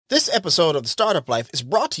This episode of The Startup Life is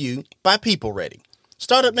brought to you by PeopleReady.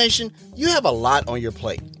 Startup Nation, you have a lot on your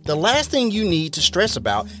plate. The last thing you need to stress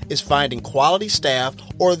about is finding quality staff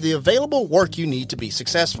or the available work you need to be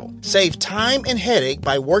successful. Save time and headache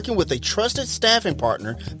by working with a trusted staffing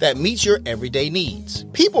partner that meets your everyday needs.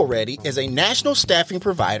 PeopleReady is a national staffing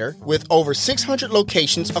provider with over 600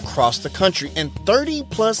 locations across the country and 30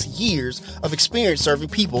 plus years of experience serving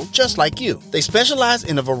people just like you. They specialize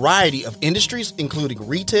in a variety of industries including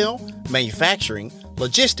retail, manufacturing,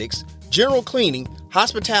 logistics, general cleaning,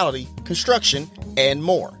 hospitality, construction, and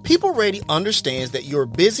more. PeopleReady understands that you're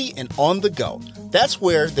busy and on the go. That's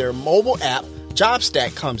where their mobile app,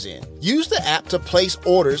 JobStack, comes in. Use the app to place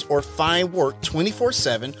orders or find work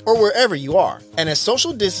 24/7 or wherever you are. And as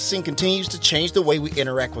social distancing continues to change the way we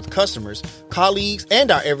interact with customers, colleagues,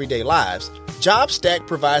 and our everyday lives, JobStack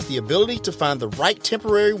provides the ability to find the right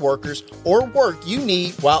temporary workers or work you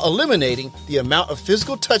need while eliminating the amount of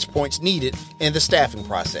physical touch points needed in the staffing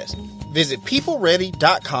process. Visit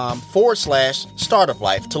PeopleReady.com/startup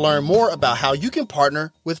life to learn more about how you can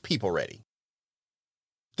partner with PeopleReady.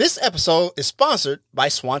 This episode is sponsored by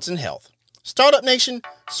Swanson Health. Startup Nation,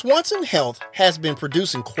 Swanson Health has been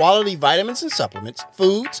producing quality vitamins and supplements,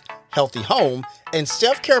 foods, healthy home, and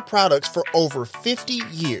self-care products for over 50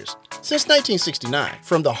 years. Since 1969,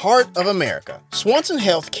 from the heart of America, Swanson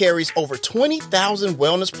Health carries over 20,000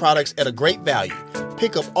 wellness products at a great value.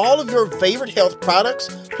 Pick up all of your favorite health products,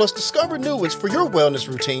 plus discover new ones for your wellness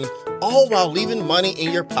routine, all while leaving money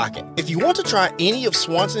in your pocket. If you want to try any of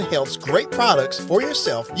Swanson Health's great products for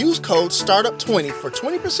yourself, use code STARTUP20 for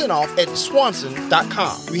 20% off at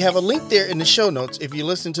swanson.com. We have a link there in the show notes if you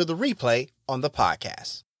listen to the replay on the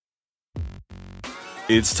podcast.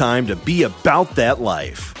 It's time to be about that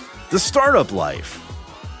life, the startup life.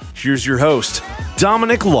 Here's your host,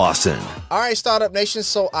 Dominic Lawson. All right, Startup Nation,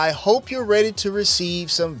 so I hope you're ready to receive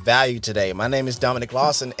some value today. My name is Dominic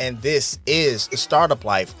Lawson, and this is The Startup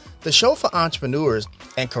Life, the show for entrepreneurs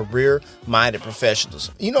and career-minded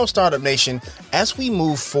professionals. You know, Startup Nation, as we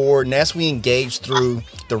move forward and as we engage through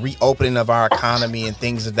the reopening of our economy and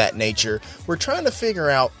things of that nature, we're trying to figure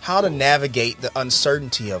out how to navigate the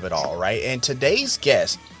uncertainty of it all, right? And today's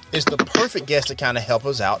guest is the perfect guest to kind of help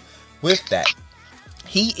us out with that.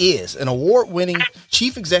 He is an award-winning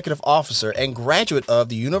chief executive officer and graduate of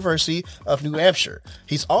the University of New Hampshire.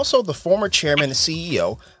 He's also the former chairman and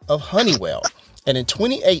CEO of Honeywell. And in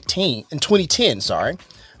 2010,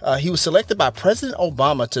 he was selected by President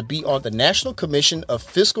Obama to be on the National Commission of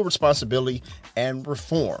Fiscal Responsibility and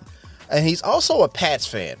Reform. And he's also a Pats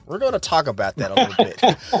fan. We're going to talk about that a little bit.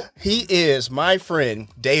 He is my friend,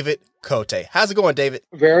 David Cote. How's it going, David?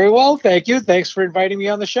 Very well, thank you. Thanks for inviting me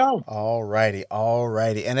on the show. All righty.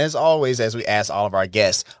 And as always, as we ask all of our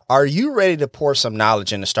guests, are you ready to pour some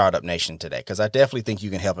knowledge into Startup Nation today? Because I definitely think you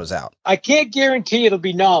can help us out. I can't guarantee it'll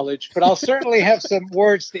be knowledge, but I'll certainly have some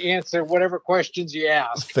words to answer whatever questions you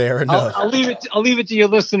ask. Fair enough. I'll leave it to your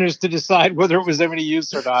listeners to decide whether it was of any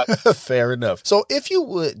use or not. Fair enough. So if you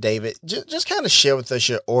would, David, just kind of share with us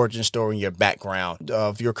your origin story and your background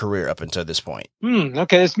of your career up until this point.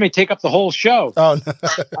 Okay, this may take up the whole show. Oh, no.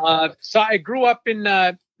 So I grew up in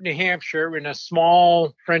New Hampshire, in a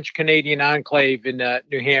small French-Canadian enclave in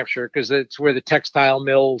New Hampshire, because it's where the textile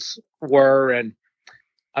mills were. And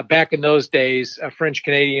back in those days, French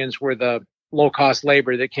Canadians were the low-cost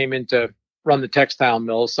labor that came in to run the textile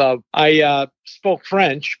mills. So I spoke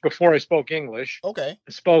French before I spoke English. Okay.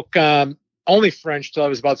 I spoke only French till I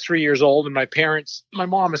was about 3 years old. And my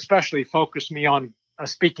mom especially, focused me on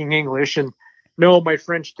speaking English. And no, my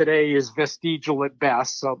French today is vestigial at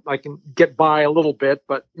best, so I can get by a little bit,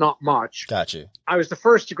 but not much. Gotcha. I was the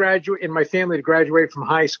first to graduate in my family to graduate from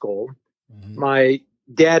high school. Mm-hmm. My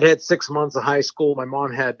dad had 6 months of high school. My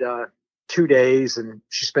mom had 2 days, and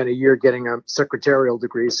she spent a year getting a secretarial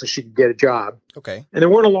degree so she could get a job. Okay. And there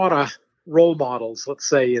weren't a lot of role models, let's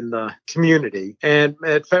say, in the community. And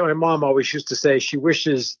in fact, my mom always used to say she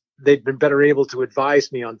wishes they'd been better able to advise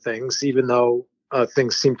me on things, even though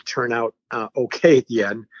things seemed to turn out okay at the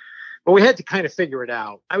end. But we had to kind of figure it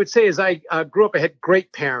out. I would say as I grew up, I had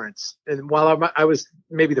great parents. And while I was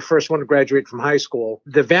maybe the first one to graduate from high school,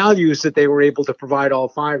 the values that they were able to provide all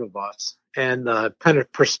five of us and kind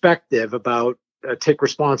of perspective about take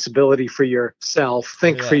responsibility for yourself,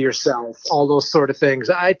 think for yourself, all those sort of things,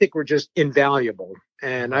 I think were just invaluable.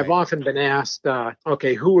 And I've often been asked,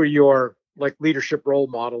 okay, who are your leadership role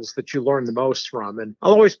models that you learn the most from? And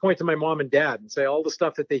I'll always point to my mom and dad and say all the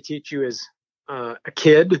stuff that they teach you as a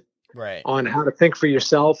kid on how to think for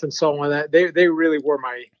yourself and so on. That they really were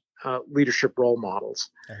my leadership role models.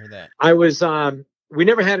 I heard that. I was, we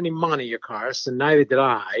never had any money, of course, and neither did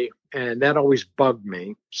I. And that always bugged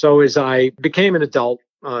me. So as I became an adult,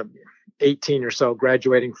 18 or so,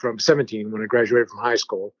 graduating from 17 when I graduated from high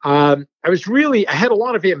school. I had a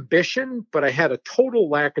lot of ambition, but I had a total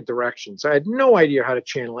lack of direction. So I had no idea how to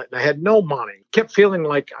channel it. And I had no money. Kept feeling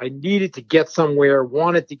like I needed to get somewhere,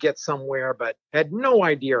 wanted to get somewhere, but had no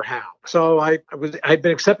idea how. So I'd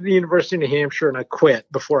been accepted to the University of New Hampshire, and I quit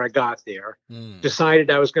before I got there.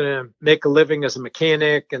 Decided I was going to make a living as a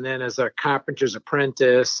mechanic and then as a carpenter's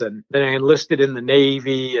apprentice. And then I enlisted in the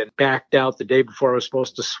Navy and backed out the day before I was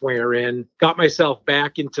supposed to swear in. Got myself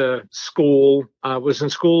back into school. Was in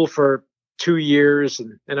school for 2 years,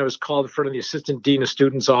 and then I was called in front of the assistant dean of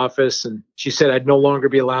students office, and she said I'd no longer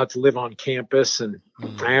be allowed to live on campus. And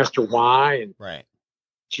I asked her why, and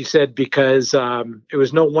she said because it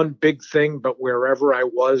was no one big thing, but wherever I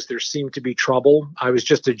was, there seemed to be trouble. I was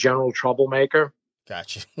just a general troublemaker.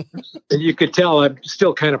 Gotcha. And you could tell I'm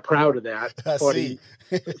still kind of proud of that. 40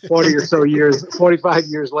 or so years, 45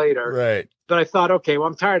 years later. Right. But I thought, okay, well,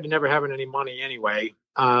 I'm tired of never having any money anyway.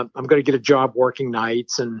 I'm going to get a job working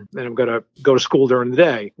nights, and then I'm going to go to school during the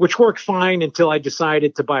day, which worked fine until I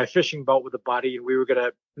decided to buy a fishing boat with a buddy, and we were going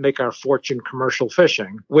to make our fortune commercial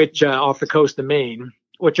fishing, which off the coast of Maine,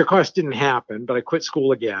 which of course didn't happen, but I quit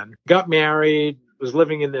school again, got married, was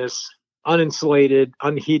living in this uninsulated,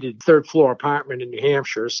 unheated third floor apartment in New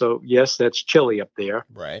Hampshire. So yes, that's chilly up there.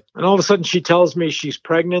 Right. And all of a sudden she tells me she's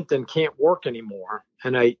pregnant and can't work anymore.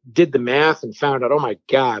 And I did the math and found out, oh my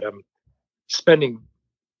God, I'm spending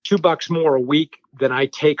 $2 more a week than I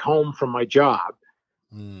take home from my job.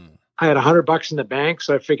 I had $100 in the bank.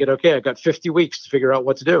 So I figured, okay, I got 50 weeks to figure out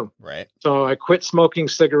what to do. Right. So I quit smoking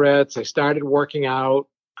cigarettes. I started working out.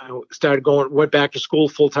 I went back to school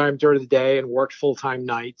full-time during the day and worked full-time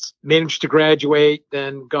nights. Managed to graduate,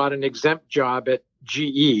 then got an exempt job at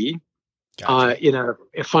GE in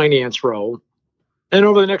a finance role. And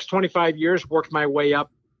over the next 25 years, worked my way up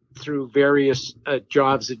through various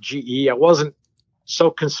jobs at GE. I wasn't so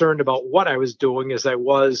concerned about what I was doing as I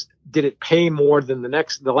was, did it pay more than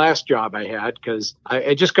the last job I had? Because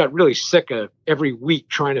I just got really sick of every week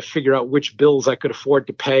trying to figure out which bills I could afford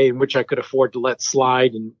to pay and which I could afford to let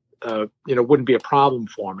slide and, wouldn't be a problem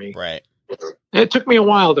for me. Right. And it took me a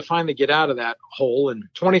while to finally get out of that hole. And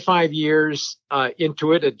 25 years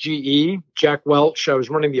into it at GE, Jack Welch, I was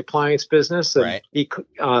running the appliance business, and he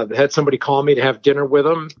had somebody call me to have dinner with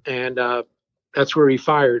him. And that's where he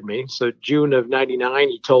fired me. So June of 99,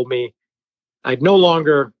 he told me I'd no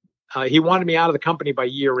longer, he wanted me out of the company by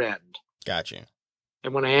year end. Gotcha.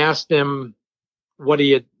 And when I asked him what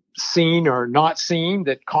he had seen or not seen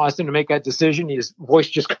that caused him to make that decision, his voice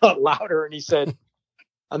just got louder and he said,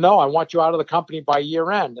 no, I want you out of the company by year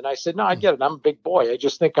end. And I said, no, I get it. I'm a big boy. I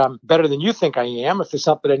just think I'm better than you think I am. If there's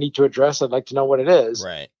something I need to address, I'd like to know what it is.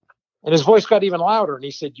 Right. And his voice got even louder. And he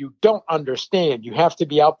said, you don't understand. You have to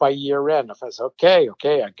be out by year end. If I said, okay,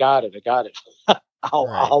 I got it.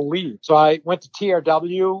 I'll leave. So I went to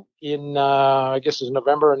TRW in, I guess it was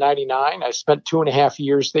November of 99. I spent 2.5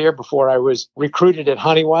 years there before I was recruited at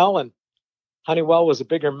Honeywell. And Honeywell was a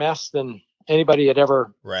bigger mess than anybody had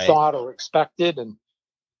ever thought or expected. And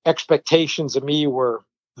expectations of me were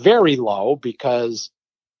very low because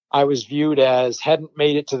I was viewed as hadn't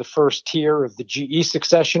made it to the first tier of the GE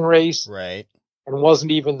succession race. Right. And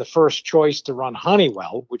wasn't even the first choice to run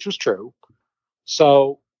Honeywell, which was true.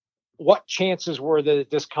 So what chances were that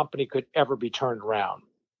this company could ever be turned around?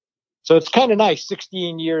 So it's kind of nice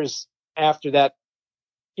 16 years after that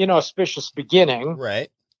inauspicious beginning. Right.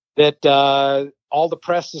 That all the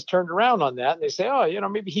press has turned around on that. And they say, oh,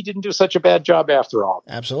 maybe he didn't do such a bad job after all.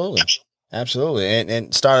 Absolutely. Absolutely.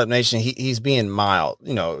 And Startup Nation, he's being mild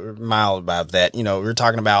about that. We're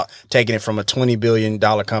talking about taking it from a $20 billion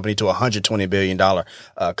company to a $120 billion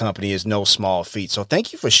company is no small feat. So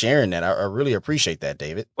thank you for sharing that. I really appreciate that,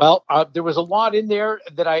 David. Well, there was a lot in there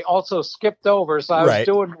that I also skipped over. So I was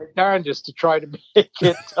doing my darndest to try to make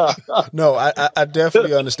it. No, I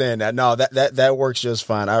definitely understand that. No, that works just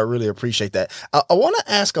fine. I really appreciate that. I want to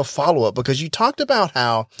ask a follow-up because you talked about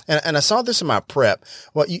how, and I saw this in my prep.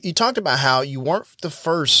 Well, you talked about how you weren't the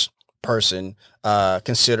first person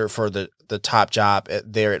considered for the top job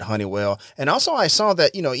there at Honeywell. And also I saw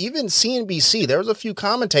that, even CNBC, there was a few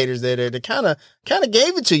commentators that kind of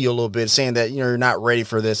gave it to you a little bit, saying that, you're not ready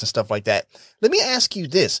for this and stuff like that. Let me ask you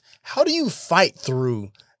this. How do you fight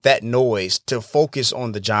through that noise to focus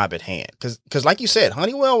on the job at hand? Because like you said,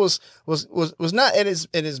 Honeywell was not at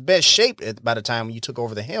his best shape by the time you took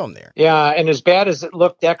over the helm there. Yeah, and as bad as it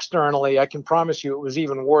looked externally, I can promise you it was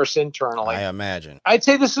even worse internally. I imagine. I'd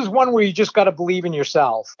say this is one where you just got to believe in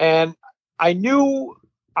yourself. And I knew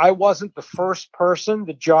I wasn't the first person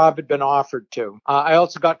the job had been offered to. I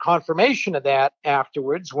also got confirmation of that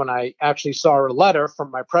afterwards when I actually saw a letter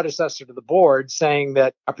from my predecessor to the board saying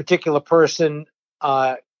that a particular person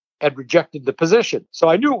had rejected the position. So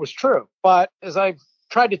I knew it was true. But as I've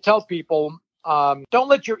tried to tell people, don't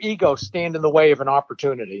let your ego stand in the way of an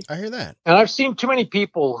opportunity. I hear that. And I've seen too many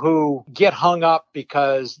people who get hung up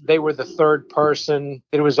because they were the third person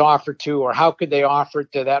that it was offered to, or how could they offer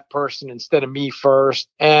it to that person instead of me first?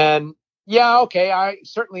 And yeah, okay, I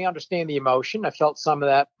certainly understand the emotion. I felt some of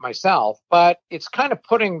that myself, but it's kind of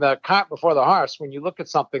putting the cart before the horse when you look at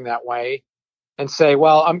something that way and say,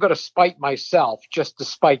 well, I'm going to spite myself just to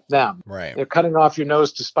spite them. Right. They're cutting off your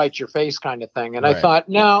nose to spite your face kind of thing. And Right. I thought,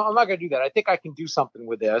 no, I'm not going to do that. I think I can do something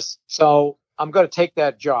with this. So I'm going to take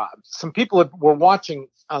that job. Some people were watching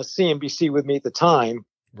CNBC with me at the time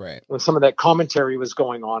Right. when some of that commentary was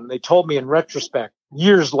going on. And they told me in retrospect,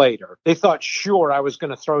 years later, they thought, sure, I was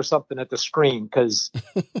going to throw something at the screen because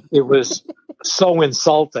it was so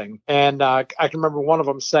insulting. And I can remember one of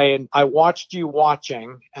them saying, I watched you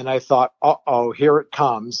watching and I thought, uh-oh, here it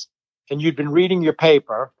comes. And you'd been reading your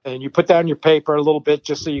paper and you put down your paper a little bit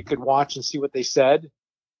just so you could watch and see what they said.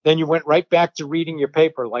 Then you went right back to reading your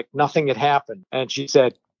paper like nothing had happened. And she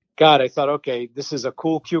said, God, I thought, okay, this is a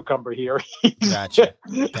cool cucumber here. Gotcha.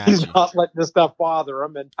 He's not letting this stuff bother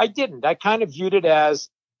him. And I didn't. I kind of viewed it as,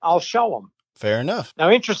 I'll show him. Fair enough.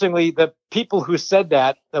 Now, interestingly, the people who said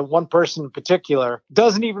that, the one person in particular,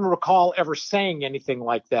 doesn't even recall ever saying anything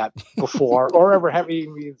like that before or ever having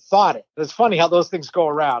even thought it. It's funny how those things go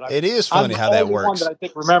around. It is funny how that works. I'm the only one that I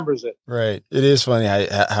think remembers it. Right. It is funny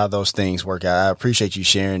how those things work out. I appreciate you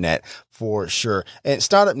sharing that for sure. And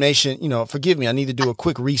Startup Nation, forgive me, I need to do a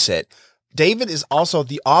quick reset. David is also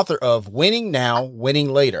the author of Winning Now, Winning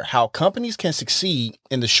Later: How Companies Can Succeed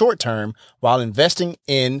in the Short Term while investing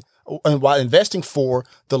for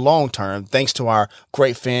the long term. Thanks to our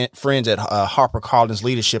great friends at HarperCollins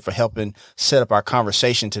Leadership for helping set up our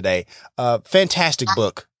conversation today. Fantastic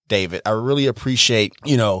book, David. I really appreciate,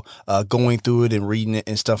 going through it and reading it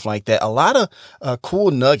and stuff like that. A lot of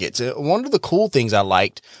cool nuggets. One of the cool things I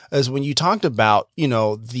liked is when you talked about,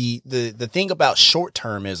 the thing about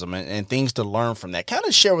short-termism and things to learn from that. Kind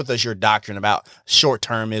of share with us your doctrine about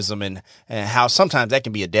short-termism and how sometimes that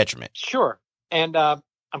can be a detriment. Sure. And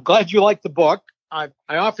I'm glad you like the book. I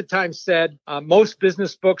oftentimes said most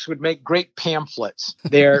business books would make great pamphlets.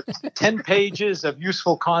 They're 10 pages of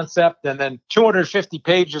useful concept and then 250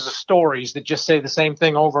 pages of stories that just say the same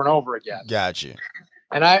thing over and over again. Gotcha.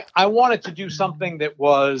 And I wanted to do something that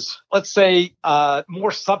was, let's say,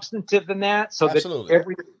 more substantive than that. So Absolutely.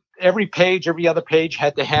 that every page, every other page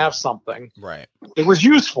had to have something. Right. It was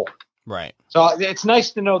useful. Right. So it's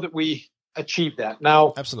nice to know that we achieved that.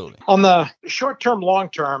 Now, absolutely. On the short term, long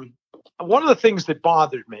term, one of the things that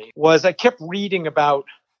bothered me was I kept reading about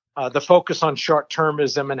the focus on short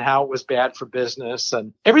termism and how it was bad for business.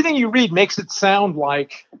 And everything you read makes it sound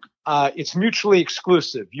like it's mutually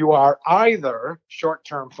exclusive. You are either short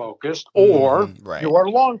term focused or right. you are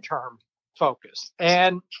long term focused.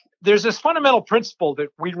 And there's this fundamental principle that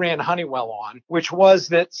we ran Honeywell on, which was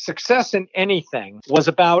that success in anything was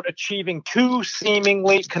about achieving two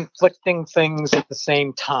seemingly conflicting things at the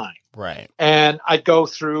same time. Right. And I'd go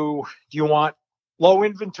through, do you want low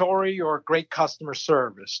inventory or great customer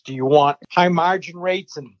service? Do you want high margin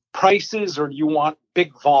rates and prices, or do you want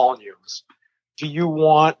big volumes? Do you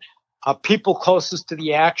want people closest to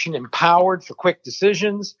the action empowered for quick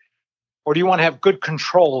decisions? Or do you want to have good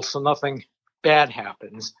control so nothing bad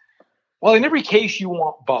happens? Well, in every case, you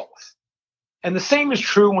want both. And the same is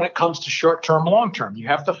true when it comes to short-term, long-term. You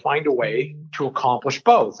have to find a way to accomplish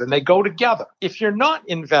both, and they go together. If you're not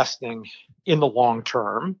investing in the long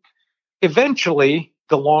term, eventually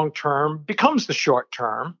the long term becomes the short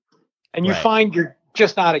term, and you find you're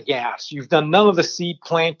just out of gas. You've done none of the seed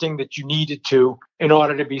planting that you needed to in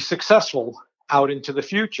order to be successful out into the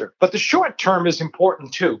future. But the short term is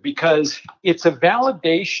important too, because it's a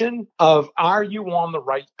validation of, are you on the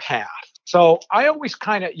right path? So I always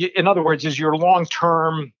in other words, is your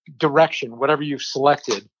long-term direction, whatever you've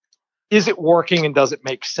selected, is it working and does it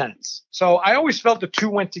make sense? So I always felt the two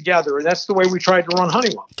went together, and that's the way we tried to run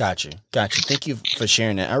Honeywell. Gotcha. Thank you for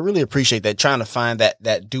sharing that. I really appreciate that, trying to find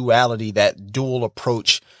that duality, that dual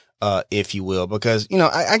approach, if you will, because,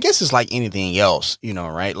 I guess it's like anything else,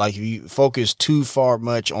 right? Like if you focus too far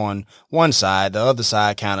much on one side, the other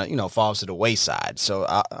side kind of, falls to the wayside.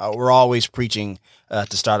 So we're always preaching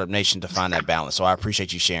to Startup Nation to find that balance. So I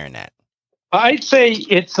appreciate you sharing that. I'd say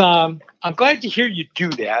it's, I'm glad to hear you do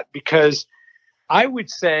that, because I would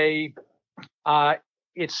say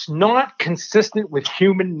it's not consistent with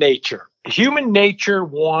human nature. Human nature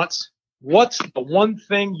wants, what's the one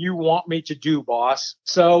thing you want me to do, boss?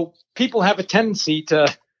 So people have a tendency to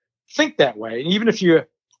think that way. And even if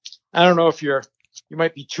I don't know if you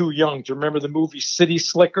might be too young to remember the movie City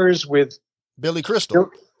Slickers with Billy Crystal.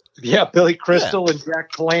 Yeah, Billy Crystal and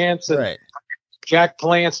Jack Palance. And Right. Jack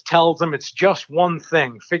Palance tells them it's just one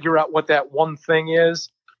thing. Figure out what that one thing is.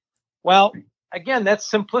 Well, again, that's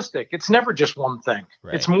simplistic. It's never just one thing.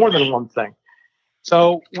 Right. It's more than one thing.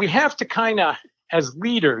 So we have to kind of, as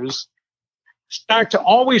leaders, start to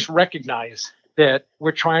always recognize that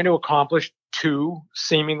we're trying to accomplish two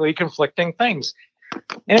seemingly conflicting things.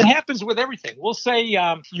 And it happens with everything. We'll say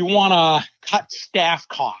you want to cut staff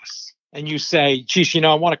costs. And you say, geez,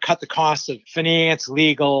 I want to cut the costs of finance,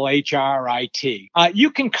 legal, HR, IT.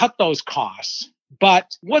 You can cut those costs.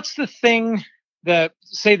 But what's the thing, the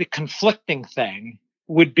conflicting thing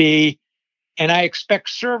would be, and I expect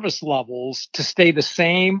service levels to stay the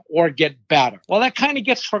same or get better. Well, that kind of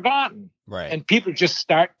gets forgotten. Right. And people just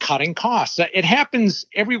start cutting costs. It happens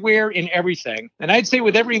everywhere in everything. And I'd say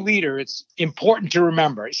with every leader, it's important to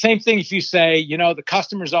remember. Same thing if you say, the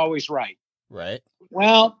customer's always right. Right.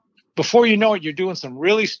 Well, before you know it, you're doing some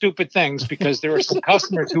really stupid things because there are some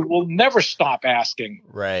customers who will never stop asking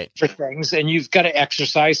for things, and you've got to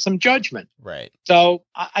exercise some judgment. Right. So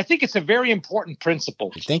I think it's a very important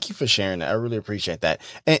principle. Thank you for sharing that. I really appreciate that.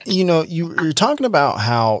 And, you're talking about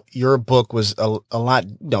how your book was a lot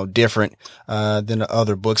different than the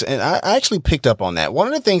other books. And I actually picked up on that. One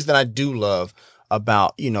of the things that I do love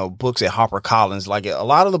about, books at HarperCollins, like a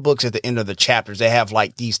lot of the books at the end of the chapters, they have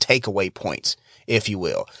like these takeaway points, if you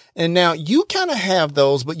will. And now you kind of have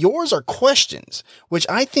those, but yours are questions, which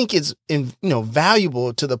I think is,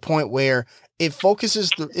 valuable to the point where it forces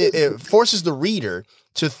the reader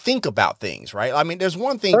to think about things, right? I mean, there's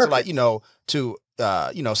one thing to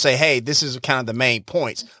say, hey, this is kind of the main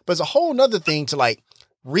points, but it's a whole nother thing to like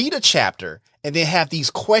read a chapter and then have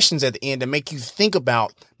these questions at the end that make you think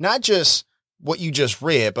about not just what you just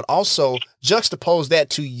read, but also juxtapose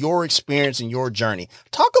that to your experience and your journey.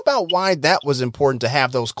 Talk about why that was important to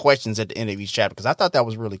have those questions at the end of each chapter, because I thought that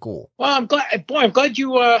was really cool. Well, I'm glad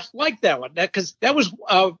you liked that one, because that was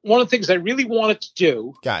one of the things I really wanted to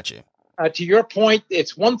do. Gotcha. To your point,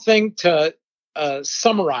 it's one thing to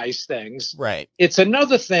summarize things. Right. It's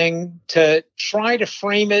another thing to try to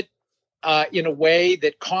frame it in a way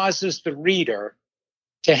that causes the reader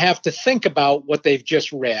to have to think about what they've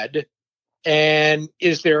just read. And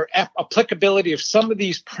is there applicability of some of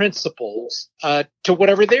these principles to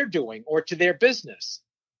whatever they're doing or to their business?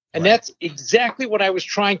 And that's exactly what I was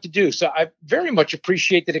trying to do. So I very much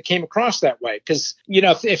appreciate that it came across that way. Because,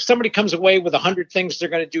 if somebody comes away with 100 things they're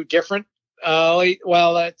going to do different,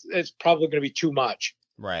 it's probably going to be too much.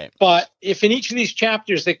 Right. But if in each of these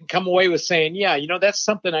chapters they can come away with saying, yeah, that's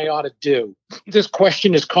something I ought to do. This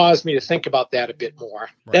question has caused me to think about that a bit more.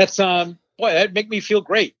 Right. That's, that'd make me feel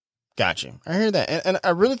great. Gotcha. I hear that. And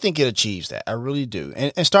I really think it achieves that. I really do.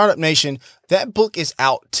 And Startup Nation, that book is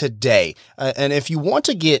out today. And if you want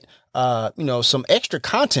to get, some extra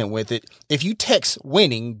content with it, if you text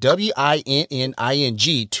winning,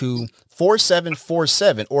 WINNING to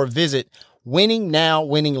 4747 or visit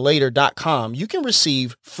winningnowwinninglater.com, you can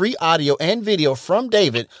receive free audio and video from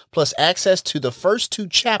David, plus access to the first 2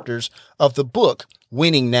 chapters of the book,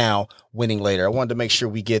 Winning Now, Winning Later. I wanted to make sure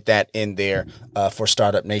we get that in there for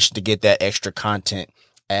Startup Nation to get that extra content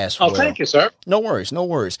as well. Oh, thank you, sir. No worries.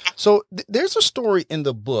 So there's a story in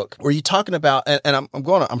the book where you're talking about, and I'm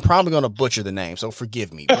probably going to butcher the name, so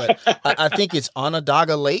forgive me, but I think it's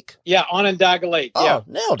Onondaga Lake. Yeah, Onondaga Lake. Yeah. Oh,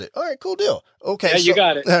 nailed it. All right, cool deal. Okay. Yeah, you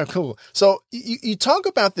got it. Cool. So you talk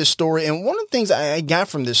about this story, and one of the things I got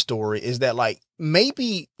from this story is that, like,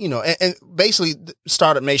 maybe, and basically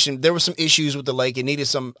Startup Nation, there were some issues with the lake. It needed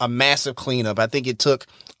a massive cleanup. I think it took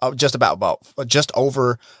just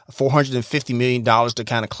over $450 million to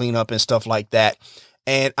kind of clean up and stuff like that.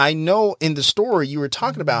 And I know in the story you were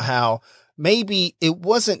talking about how maybe it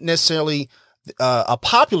wasn't necessarily a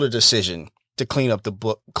popular decision to clean up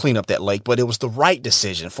that lake, but it was the right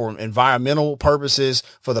decision for environmental purposes,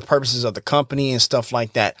 for the purposes of the company and stuff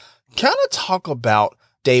like that. Kind of talk about,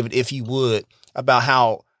 David, if you would, about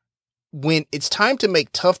how when it's time to make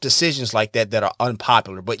tough decisions like that are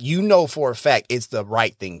unpopular, but you know for a fact it's the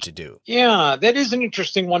right thing to do? Yeah, that is an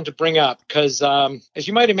interesting one to bring up because, as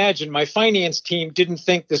you might imagine, my finance team didn't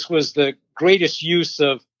think this was the greatest use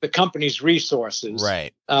of the company's resources.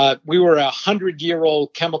 Right. We were a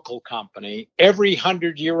 100-year-old chemical company. Every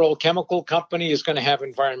 100-year-old chemical company is going to have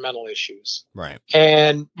environmental issues. Right.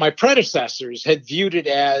 And my predecessors had viewed it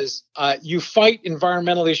as you fight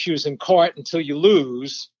environmental issues in court until you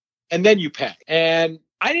lose, and then you pay. And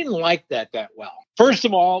I didn't like that well. First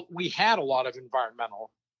of all, we had a lot of environmental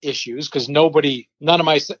issues because none of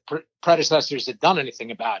my predecessors had done anything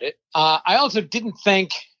about it. I also didn't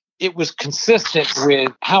think it was consistent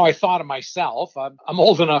with how I thought of myself. I'm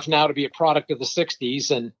old enough now to be a product of the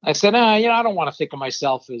 60s. And I said, I don't want to think of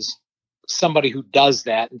myself as somebody who does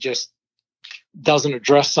that and just doesn't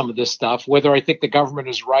address some of this stuff, whether I think the government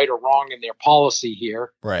is right or wrong in their policy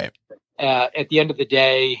here. Right. At the end of the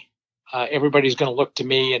day, everybody's going to look to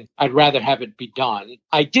me, and I'd rather have it be done.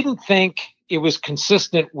 I didn't think it was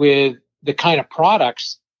consistent with the kind of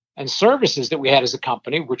products and services that we had as a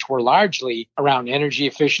company, which were largely around energy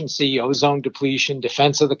efficiency, ozone depletion,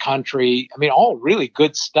 defense of the country. I mean, all really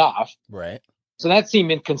good stuff. Right. So that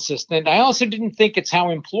seemed inconsistent. I also didn't think it's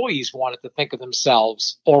how employees wanted to think of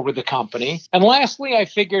themselves or with the company. And lastly, I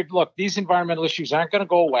figured, look, these environmental issues aren't going to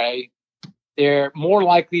go away. They're more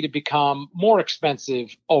likely to become more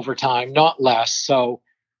expensive over time, not less. So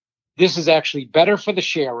this is actually better for the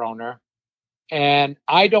share owner. And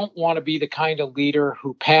I don't want to be the kind of leader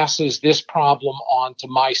who passes this problem on to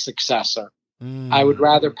my successor. I would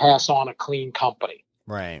rather pass on a clean company.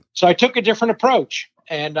 Right. So I took a different approach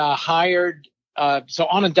and hired. So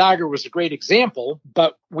Onondaga was a great example,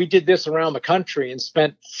 but we did this around the country and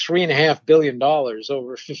spent $3.5 billion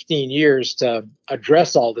over 15 years to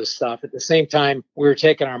address all this stuff. At the same time, we were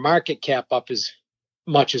taking our market cap up as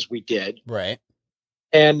much as we did. Right.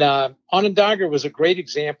 And Onondaga was a great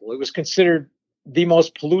example. It was considered the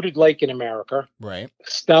most polluted lake in America. Right.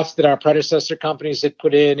 Stuff that our predecessor companies had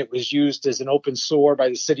put in. It was used as an open sewer by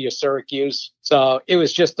the city of Syracuse. So it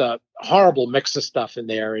was just a horrible mix of stuff in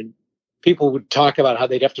there. And people would talk about how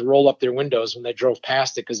they'd have to roll up their windows when they drove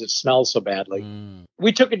past it because it smelled so badly.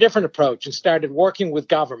 We took a different approach and started working with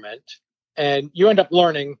government. And you end up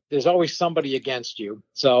learning there's always somebody against you.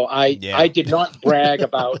 So I did not brag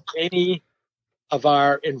about any of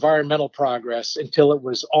our environmental progress until it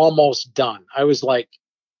was almost done. I was like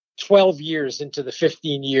 12 years into the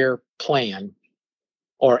 15-year plan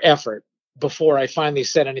or effort before I finally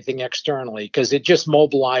said anything externally, because it just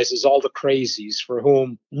mobilizes all the crazies for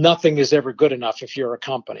whom nothing is ever good enough if you're a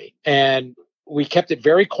company. And we kept it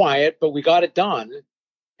very quiet, but we got it done.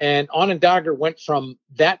 And Onondaga went from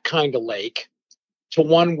that kind of lake to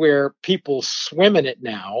one where people swim in it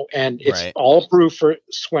now, and it's all approved for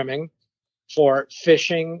swimming, for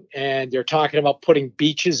fishing, and they're talking about putting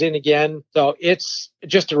beaches in again. So it's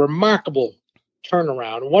just a remarkable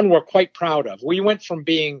turnaround, one we're quite proud of. We went from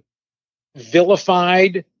being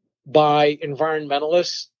vilified by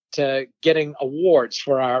environmentalists to getting awards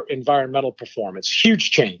for our environmental performance.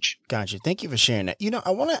 Huge change. Gotcha. Thank you for sharing that.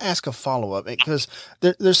 I want to ask a follow-up because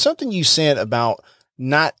there's something you said about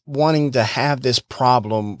not wanting to have this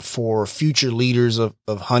problem for future leaders of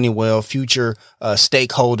Honeywell, future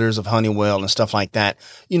stakeholders of Honeywell and stuff like that.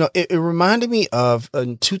 It reminded me of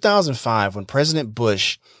in 2005 when President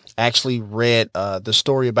Bush actually read the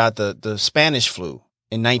story about the Spanish flu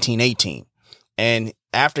in 1918. And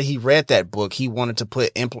after he read that book, he wanted to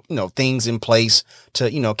put things in place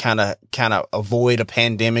to kind of avoid a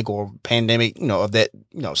pandemic of that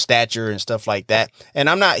stature and stuff like that. And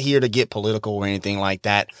I'm not here to get political or anything like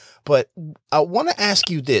that, but I want to ask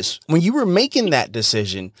you this: when you were making that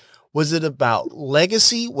decision, was it about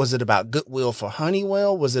legacy? Was it about goodwill for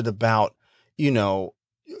Honeywell? Was it about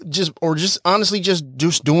just honestly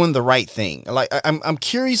doing the right thing? Like I'm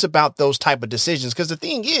curious about those type of decisions, because the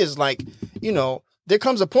thing is, there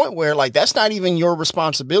comes a point where that's not even your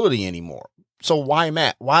responsibility anymore. So why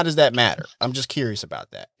does that matter? I'm just curious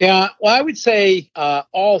about that. Yeah, well, I would say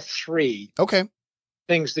all three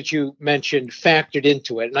things that you mentioned factored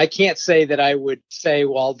into it. And I can't say that I would say,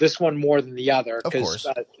 well, this one more than the other, because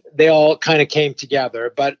they all kind of came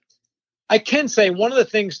together. But I can say one of the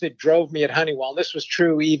things that drove me at Honeywell, and this was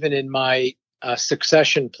true even in my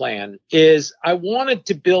succession plan, is I wanted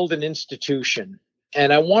to build an institution.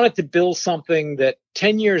 And I wanted to build something that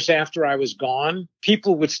 10 years after I was gone,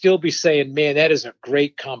 people would still be saying, man, that is a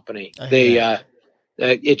great company.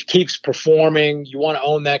 It keeps performing. You want to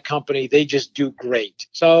own that company. They just do great.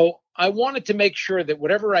 So I wanted to make sure that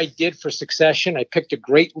whatever I did for succession, I picked a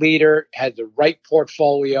great leader, had the right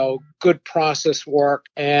portfolio, good process work,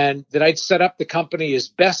 and that I'd set up the company as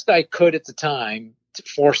best I could at the time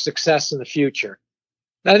for success in the future.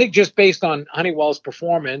 And I think just based on Honeywell's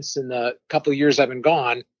performance in the couple of years I've been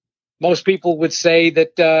gone, most people would say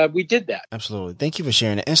that we did that. Absolutely. Thank you for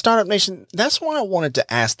sharing it. And Startup Nation, that's why I wanted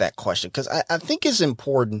to ask that question, because I think it's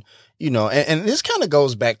important, and this kind of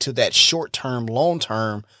goes back to that short-term,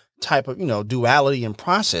 long-term type of, duality and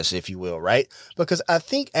process, if you will, right? Because I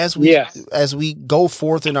think as we go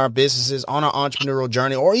forth in our businesses, on our entrepreneurial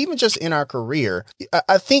journey, or even just in our career,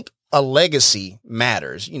 I think a legacy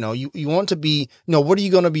matters. You want to be, what are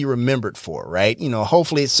you going to be remembered for, right?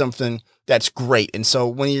 Hopefully it's something that's great. And so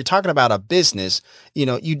when you're talking about a business,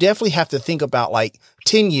 you definitely have to think about like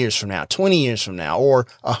 10 years from now, 20 years from now, or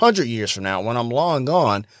 100 years from now, when I'm long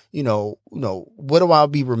gone, what do I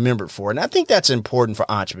be remembered for? And I think that's important for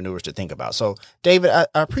entrepreneurs to think about. So David, I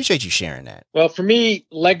appreciate you sharing that. Well, for me,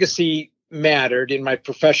 legacy mattered in my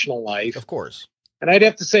professional life. Of course. And I'd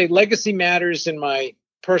have to say legacy matters in my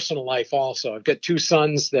personal life also. I've got two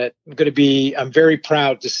sons that I'm very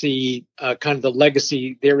proud to see kind of the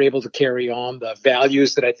legacy they're able to carry on, the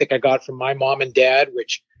values that I think I got from my mom and dad,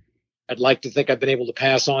 which I'd like to think I've been able to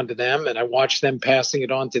pass on to them. And I watch them passing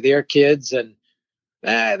it on to their kids. And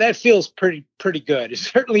that feels pretty good.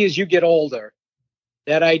 Certainly as you get older,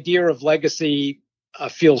 that idea of legacy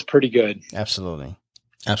feels pretty good. Absolutely.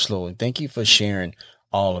 Absolutely. Thank you for sharing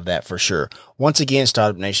all of that for sure. Once again,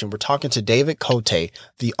 Startup Nation, we're talking to David Cote,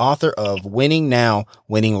 the author of Winning Now,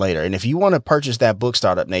 Winning Later. And if you want to purchase that book,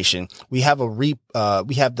 Startup Nation, we have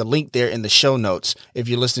the link there in the show notes if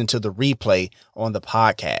you're listening to the replay on the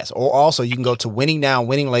podcast. Or also you can go to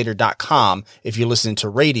winningnowwinninglater.com if you're listening to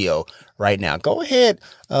radio right now. Go ahead,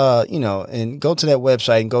 and go to that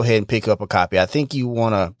website and go ahead and pick up a copy. I think you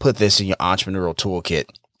want to put this in your entrepreneurial toolkit,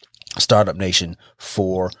 Startup Nation,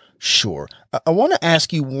 for sure. I want to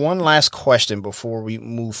ask you one last question before we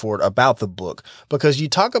move forward about the book, because you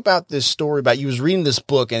talk about this story about you was reading this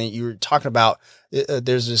book and you were talking about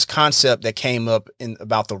there's this concept that came up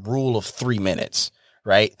about the rule of 3 minutes,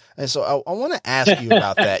 right? And so I want to ask you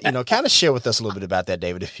about that. Kind of share with us a little bit about that,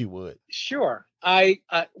 David, if you would. Sure. One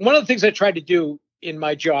of the things I tried to do in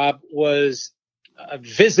my job was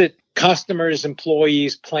visit customers,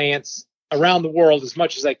 employees, plants around the world as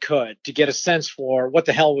much as I could to get a sense for what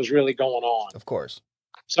the hell was really going on. Of course.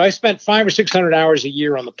 So I spent 500 or 600 hours a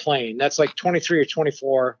year on the plane. That's like 23 or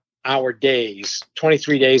 24 hour days,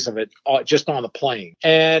 23 days of it just on the plane.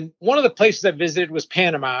 And one of the places I visited was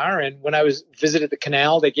Panama. And when I visited the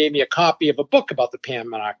canal, they gave me a copy of a book about the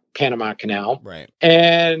Panama Canal. Right.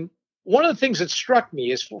 And one of the things that struck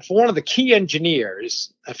me is for one of the key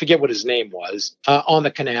engineers, I forget what his name was, on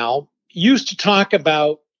the canal, used to talk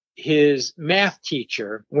about his math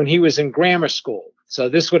teacher when he was in grammar school. So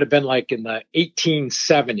this would have been like in the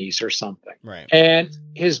 1870s or something. Right. And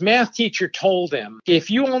his math teacher told him,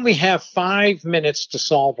 if you only have 5 minutes to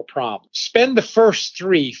solve a problem, spend the first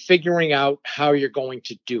 3 figuring out how you're going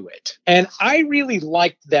to do it. And I really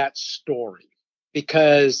liked that story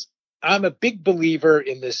because I'm a big believer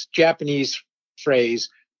in this Japanese phrase,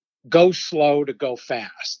 go slow to go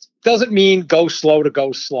fast. Doesn't mean go slow to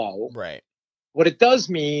go slow. Right. What it does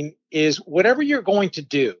mean is whatever you're going to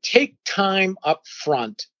do, take time up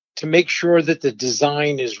front to make sure that the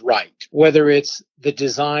design is right, whether it's the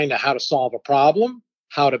design of how to solve a problem,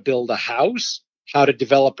 how to build a house, how to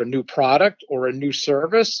develop a new product or a new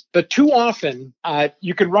service. But too often,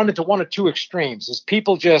 you can run into one of two extremes, is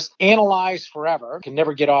people just analyze forever, can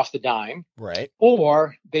never get off the dime. Right.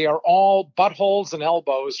 Or they are all buttholes and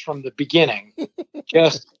elbows from the beginning,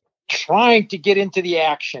 just trying to get into the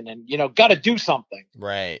action and, got to do something.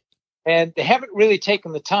 Right. And they haven't really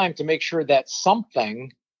taken the time to make sure that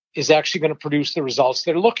something is actually going to produce the results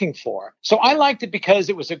they're looking for. So I liked it because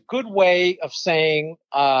it was a good way of saying,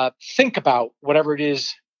 think about whatever it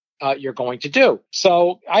is you're going to do.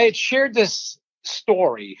 So I had shared this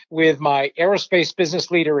story with my aerospace business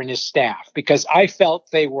leader and his staff because I felt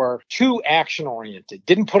they were too action oriented,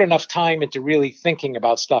 didn't put enough time into really thinking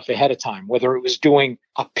about stuff ahead of time, whether it was doing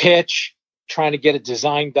a pitch, trying to get a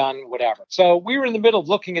design done, whatever. So we were in the middle of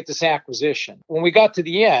looking at this acquisition. When we got to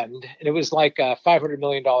the end, and it was like a $500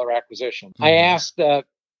 million acquisition, I asked the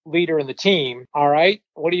leader in the team, all right,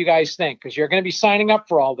 what do you guys think? Because you're going to be signing up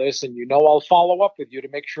for all this, and I'll follow up with you to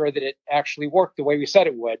make sure that it actually worked the way we said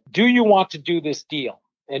it would. Do you want to do this deal?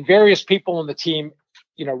 And various people on the team,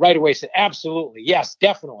 right away said, absolutely, yes,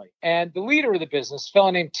 definitely. And the leader of the business, a fellow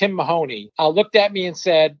named Tim Mahoney, looked at me and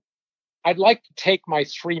said, I'd like to take my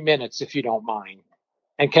 3 minutes if you don't mind.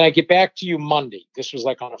 And can I get back to you Monday? This was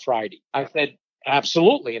like on a Friday. I said,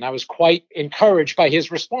 absolutely. And I was quite encouraged by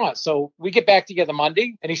his response. So we get back together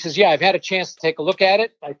Monday and he says, yeah, I've had a chance to take a look at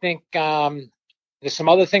it. I think there's some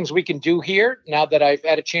other things we can do here now that I've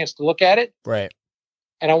had a chance to look at it. Right.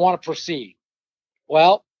 And I want to proceed.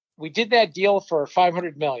 Well, we did that deal for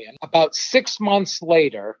 $500 million. About 6 months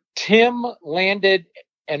later, Tim landed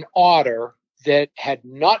an order that had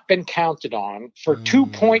not been counted on for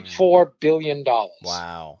 $2.4 billion.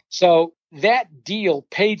 Wow. So that deal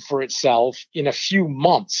paid for itself in a few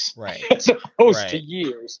months, right, as opposed to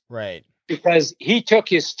years. Right. Because he took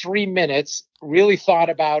his 3 minutes, really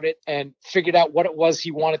thought about it, and figured out what it was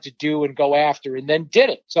he wanted to do and go after, and then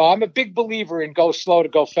did it. So I'm a big believer in go slow to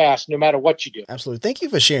go fast, no matter what you do. Absolutely. Thank you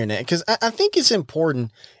for sharing that, because I think it's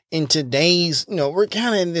important in today's, we're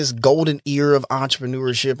kind of in this golden era of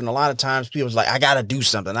entrepreneurship. And a lot of times people's like, I got to do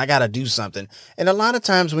something. And a lot of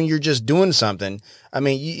times when you're just doing something, I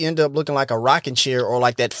mean, you end up looking like a rocking chair or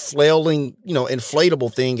like that flailing,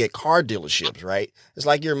 inflatable thing at car dealerships, right? It's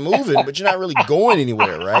like you're moving, but you're not really going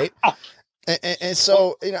anywhere, right? And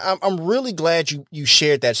so, I'm really glad you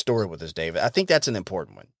shared that story with us, David. I think that's an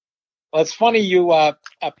important one. Well, it's funny you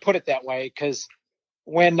put it that way, because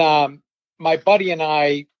when my buddy and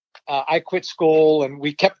I quit school and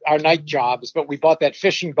we kept our night jobs, but we bought that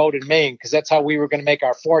fishing boat in Maine because that's how we were going to make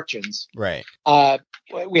our fortunes. Right.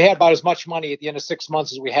 We had about as much money at the end of 6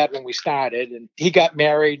 months as we had when we started. And he got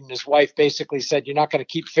married and his wife basically said, you're not going to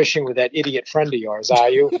keep fishing with that idiot friend of yours, are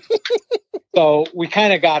you? So we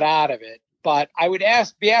kind of got out of it. But I would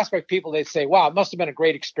be asked by people, they'd say, wow, it must have been a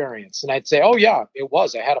great experience. And I'd say, oh, yeah, it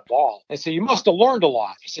was. I had a ball. They'd say, you must have learned a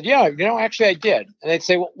lot. I said, yeah, actually I did. And they'd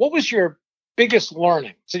say, well, what was your biggest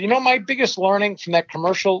learning? So, my biggest learning from that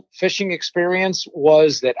commercial fishing experience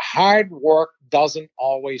was that hard work doesn't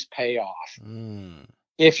always pay off.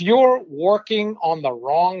 If you're working on the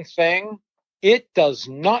wrong thing, it does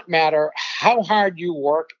not matter how hard you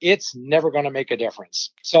work. It's never going to make a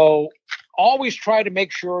difference. So always try to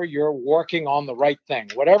make sure you're working on the right thing.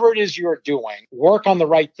 Whatever it is you're doing, work on the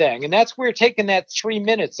right thing. And that's where taking that 3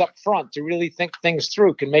 minutes up front to really think things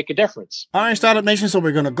through can make a difference. All right, Startup Nation. So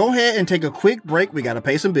we're going to go ahead and take a quick break. We got to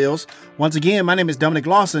pay some bills. Once again, my name is Dominic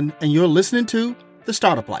Lawson, and you're listening to The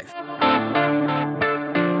Startup Life.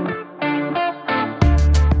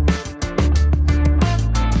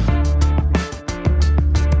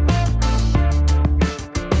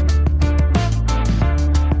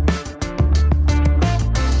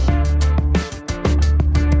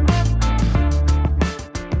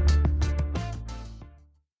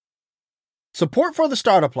 Support for The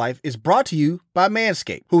Startup Life is brought to you by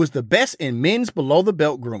Manscaped, who is the best in men's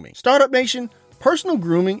below-the-belt grooming. Startup Nation, personal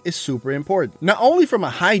grooming is super important, not only from a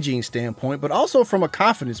hygiene standpoint, but also from a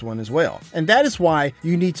confidence one as well. And that is why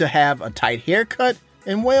you need to have a tight haircut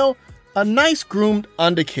and, well, a nice groomed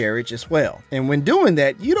undercarriage as well. And when doing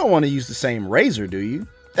that, you don't want to use the same razor, do you?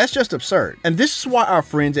 That's just absurd. And this is why our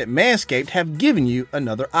friends at Manscaped have given you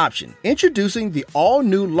another option. Introducing the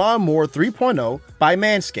all-new Lawnmower 3.0 by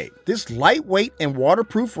Manscaped. This lightweight and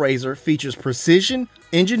waterproof razor features precision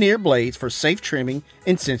engineered blades for safe trimming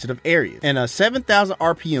in sensitive areas, and a 7,000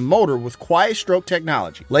 RPM motor with quiet stroke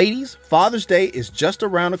technology. Ladies, Father's Day is just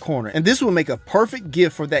around the corner, and this will make a perfect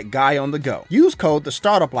gift for that guy on the go. Use code The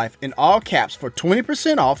Startup Life in all caps for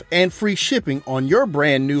 20% off and free shipping on your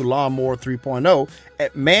brand new Lawnmower 3.0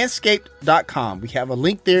 at manscaped.com. We have a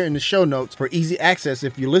link there in the show notes for easy access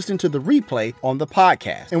if you listen to the replay on the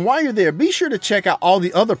podcast. And while you're there, be sure to check out all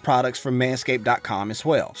the other products from manscaped.com as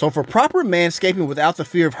well. So for proper manscaping without the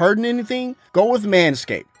fear of hurting anything, go with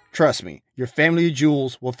Manscaped. Trust me, your family of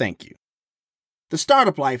jewels will thank you. The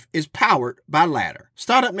Startup Life is powered by Ladder.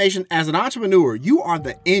 Startup Nation, as an entrepreneur, you are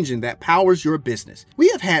the engine that powers your business. We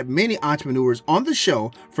have had many entrepreneurs on the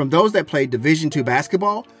show, from those that played Division II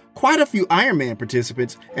basketball, quite a few Ironman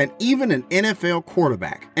participants, and even an NFL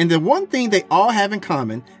quarterback. And the one thing they all have in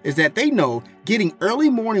common is that they know getting early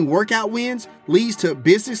morning workout wins leads to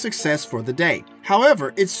business success for the day.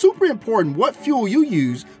 However, it's super important what fuel you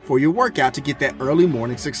use for your workout to get that early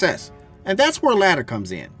morning success. And that's where Ladder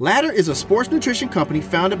comes in. Ladder is a sports nutrition company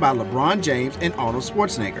founded by LeBron James and Arnold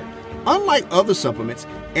Schwarzenegger. Unlike other supplements,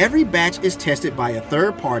 every batch is tested by a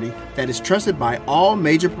third party that is trusted by all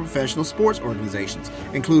major professional sports organizations,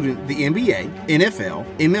 including the NBA, NFL,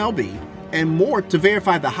 MLB, and more, to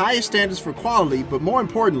verify the highest standards for quality, but more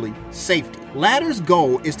importantly, safety. Ladder's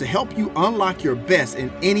goal is to help you unlock your best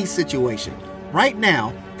in any situation. Right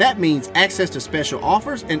now, that means access to special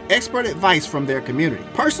offers and expert advice from their community.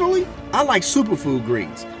 Personally, I like superfood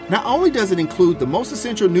greens. Not only does it include the most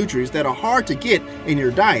essential nutrients that are hard to get in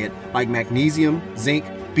your diet, like magnesium, zinc,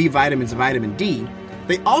 B vitamins, and vitamin D,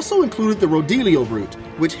 They also included the Rodelio root,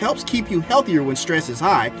 which helps keep you healthier when stress is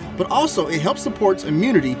high, but also it helps support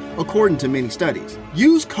immunity according to many studies.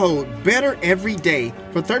 Use code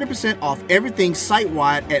BETTEREVERYDAY for 30% off everything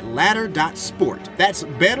site-wide at ladder.sport. That's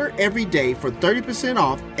BETTEREVERYDAY for 30%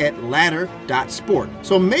 off at ladder.sport.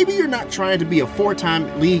 So maybe you're not trying to be a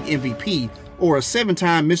 4-time league MVP or a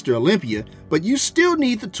 7-time Mr. Olympia, but you still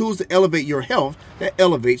need the tools to elevate your health that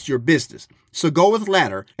elevates your business. So go with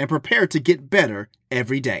Ladder and prepare to get better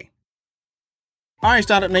every day. All right,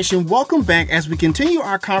 Startup Nation, welcome back as we continue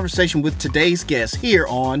our conversation with today's guest here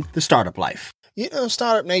on The Startup Life. You know,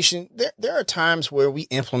 Startup Nation, there are times where we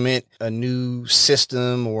implement a new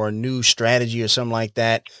system or a new strategy or something like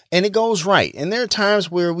that, and it goes right. And there are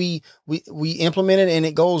times where we implement it and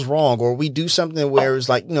it goes wrong, or we do something where it's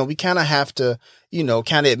like, we kind of have to,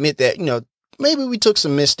 kind of admit that, maybe we took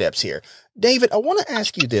some missteps here. David, I want to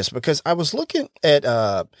ask you this because I was looking at,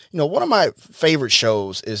 one of my favorite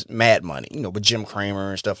shows is Mad Money, with Jim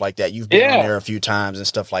Cramer and stuff like that. You've been on there a few times and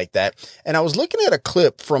stuff like that. And I was looking at a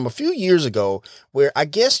clip from a few years ago where I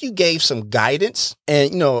guess you gave some guidance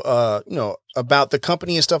and, about the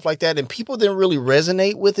company and stuff like that. And people didn't really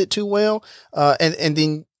resonate with it too well. And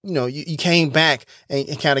then, you came back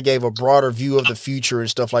and kind of gave a broader view of the future and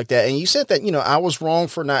stuff like that. And you said that, I was wrong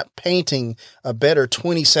for not painting a better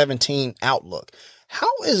 2017 outlook. How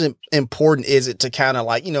important is it to kind of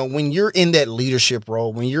like, when you're in that leadership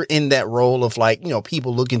role, when you're in that role of like,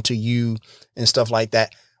 people looking to you and stuff like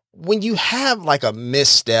that, when you have like a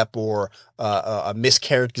misstep or a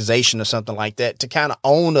mischaracterization or something like that, to kind of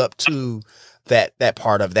own up to that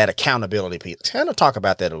part of that accountability piece. Kind of talk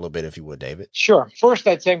about that a little bit, if you would, David. Sure. First,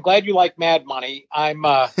 I'd say I'm glad you like Mad Money. I'm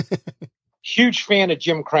a huge fan of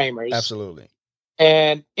Jim Cramer's. Absolutely.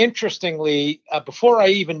 And interestingly, before I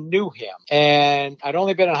even knew him, and I'd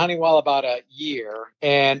only been at Honeywell about a year,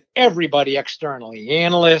 and everybody externally,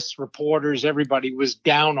 analysts, reporters, everybody was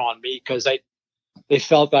down on me because they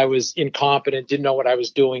felt I was incompetent, didn't know what I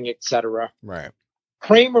was doing, etc. Right.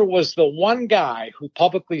 Cramer was the one guy who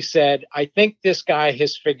publicly said, I think this guy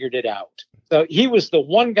has figured it out. So he was the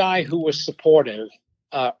one guy who was supportive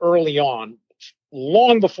early on,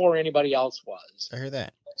 long before anybody else was. I hear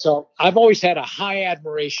that. So I've always had a high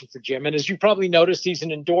admiration for Jim. And as you probably noticed, he's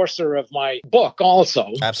an endorser of my book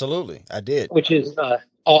also. Absolutely. I did. Which is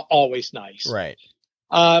always nice. Right.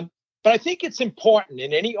 But I think it's important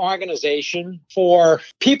in any organization for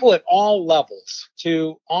people at all levels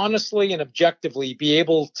to honestly and objectively be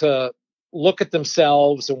able to look at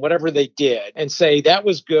themselves and whatever they did and say that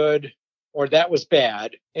was good or that was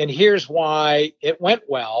bad. And here's why it went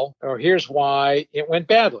well, or here's why it went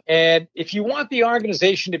badly. And if you want the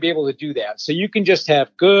organization to be able to do that, so you can just have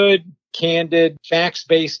good, candid,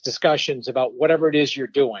 facts-based discussions about whatever it is you're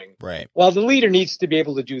doing. Right. Well, the leader needs to be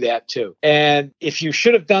able to do that too. And if you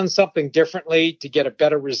should have done something differently to get a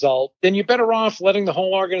better result, then you're better off letting the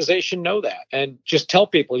whole organization know that and just tell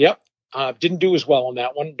people, yep, didn't do as well on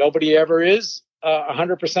that one. Nobody ever is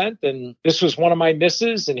 100%. And this was one of my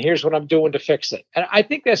misses. And here's what I'm doing to fix it. And I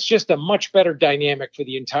think that's just a much better dynamic for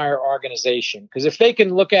the entire organization. Because if they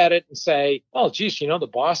can look at it and say, well, geez, the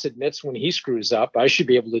boss admits when he screws up, I should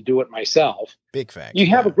be able to do it myself. Big fact. You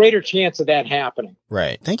have a greater chance of that happening.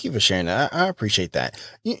 Right. Thank you for sharing that. I appreciate that.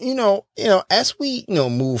 As we,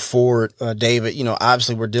 move forward, David,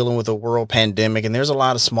 obviously we're dealing with a world pandemic and there's a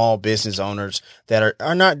lot of small business owners that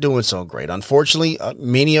are not doing so great. Unfortunately,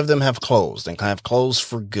 many of them have closed and have closed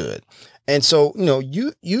for good. And so,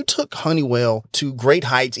 you took Honeywell to great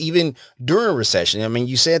heights, even during a recession. I mean,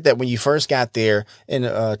 you said that when you first got there in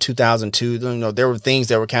 2002, there were things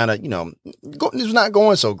that were kind of, it was not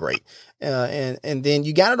going so great. And then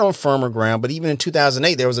you got it on firmer ground. But even in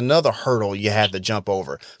 2008, there was another hurdle you had to jump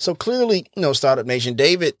over. So clearly, Startup Nation,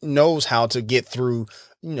 David knows how to get through,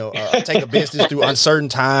 take a business through uncertain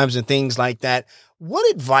times and things like that.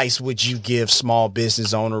 What advice would you give small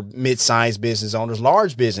business owner, mid-sized business owners,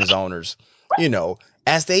 large business owners,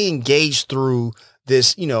 as they engage through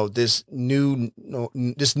this, this new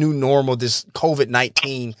normal, this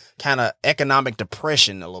COVID-19 kind of economic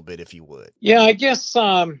depression a little bit, if you would? Yeah, I guess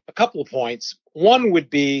a couple of points. One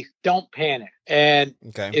would be don't panic. And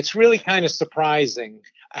It's really kind of surprising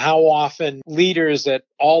how often leaders at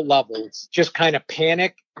all levels just kind of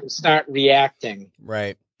panic and start reacting.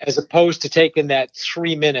 Right. As opposed to taking that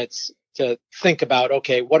 3 minutes to think about,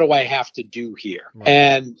 okay, what do I have to do here? Right.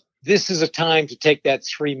 And this is a time to take that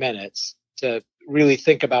 3 minutes to really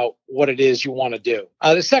think about what it is you want to do.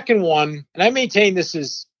 The second one, and I maintain this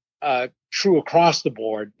is true across the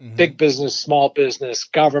board, big business, small business,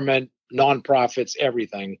 government, nonprofits,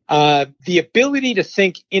 everything. The ability to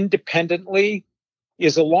think independently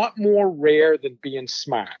is a lot more rare than being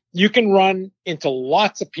smart. You can run into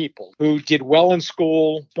lots of people who did well in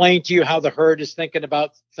school, explain to you how the herd is thinking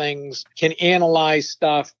about things, can analyze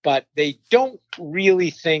stuff, but they don't really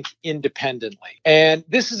think independently. And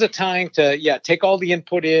this is a time to, take all the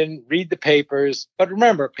input in, read the papers. But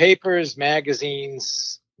remember, papers,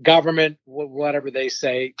 magazines, government, whatever they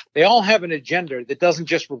say, they all have an agenda that doesn't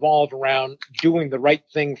just revolve around doing the right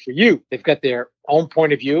thing for you. They've got their own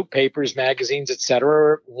point of view. Papers, magazines,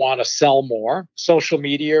 etc., want to sell more. Social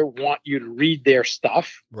media want you to read their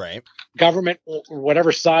stuff. Right. Government,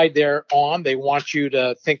 whatever side they're on, they want you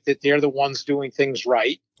to think that they're the ones doing things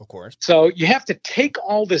right. Of course. So you have to take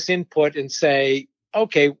all this input and say,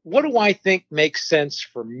 okay, what do I think makes sense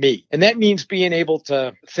for me? And that means being able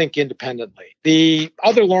to think independently. The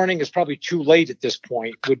other learning is probably too late at this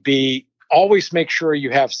point would be always make sure you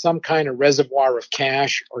have some kind of reservoir of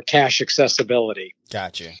cash or cash accessibility.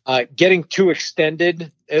 Gotcha. Getting too extended,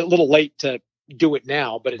 a little late to do it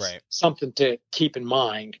now, but it's right. something to keep in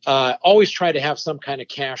mind. Always try to have some kind of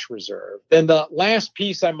cash reserve. Then the last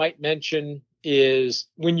piece I might mention is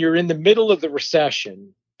when you're in the middle of the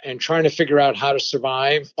recession, and trying to figure out how to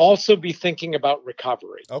survive, also be thinking about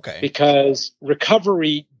recovery. Okay. Because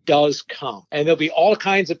recovery does come. And there'll be all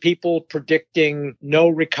kinds of people predicting no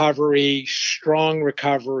recovery, strong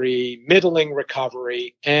recovery, middling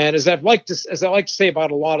recovery. And as I like to say about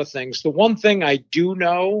a lot of things, the one thing I do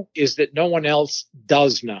know is that no one else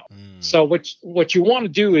does know. So what you want to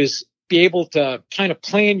do is be able to kind of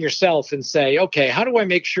plan yourself and say, okay, how do I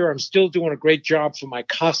make sure I'm still doing a great job for my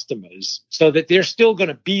customers so that they're still going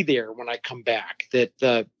to be there when I come back, that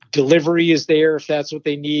the delivery is there if that's what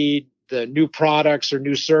they need, the new products or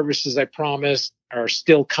new services I promised are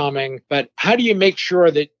still coming. But how do you make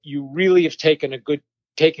sure that you really have taken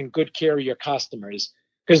good care of your customers?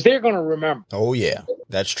 Because they're going to remember. Oh, yeah,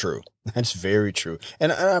 that's true. That's very true.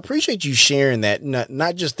 And I appreciate you sharing that,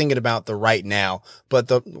 not just thinking about the right now, but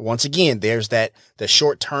once again, there's the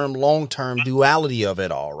short-term, long-term duality of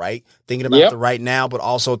it all, right? Thinking about the right now, but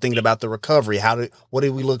also thinking about the recovery. What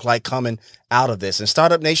do we look like coming out of this? And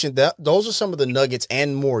Startup Nation, those are some of the nuggets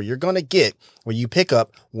and more you're going to get when you pick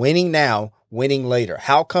up Winning Now, Winning Later,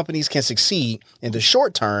 how companies can succeed in the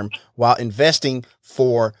short term while investing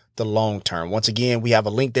for the long term. Once again, we have a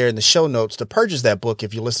link there in the show notes to purchase that book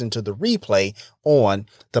if you listen to the replay on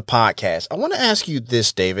the podcast. I want to ask you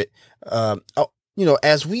this, David.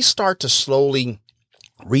 As we start to slowly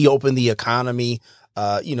reopen the economy,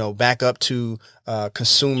 back up to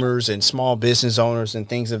consumers and small business owners and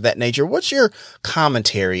things of that nature, what's your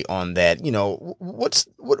commentary on that?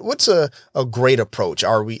 What's a great approach?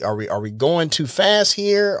 Are we going too fast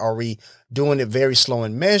here? Are we doing it very slow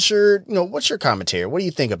and measured? What's your commentary? What do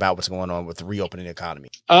you think about what's going on with the reopening economy?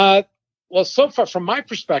 Well, so far from my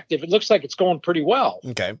perspective, it looks like it's going pretty well.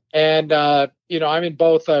 Okay. And, I'm in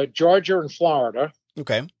both Georgia and Florida.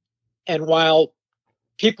 Okay. And while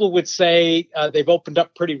people would say they've opened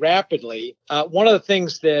up pretty rapidly, one of the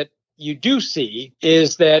things that you do see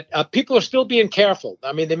is that people are still being careful.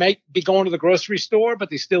 I mean, they might be going to the grocery store, but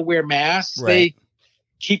they still wear masks. Right. They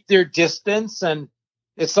keep their distance. And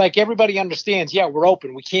it's like everybody understands, we're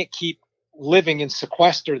open. We can't keep living in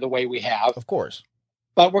sequester the way we have. Of course.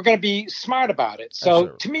 But we're going to be smart about it. So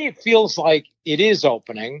Absolutely. To me, it feels like it is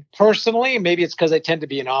opening. Personally, maybe it's because I tend to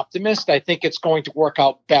be an optimist. I think it's going to work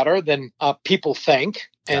out better than people think,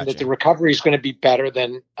 and that the recovery is going to be better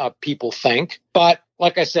than people think. But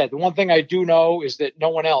like I said, the one thing I do know is that no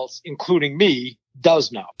one else, including me,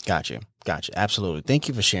 does know. Gotcha. Absolutely. Thank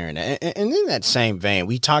you for sharing that. And in that same vein,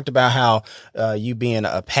 we talked about how you being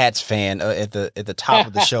a Pats fan at the top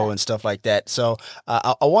of the show and stuff like that. So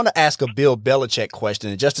I want to ask a Bill Belichick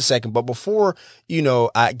question in just a second. But before,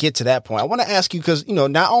 I get to that point, I want to ask you, because,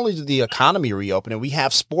 not only did the economy reopen and we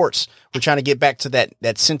have sports, we're trying to get back to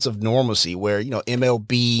that sense of normalcy where,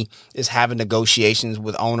 MLB is having negotiations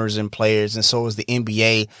with owners and players. And so is the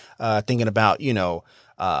NBA thinking about,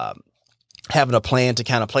 having a plan to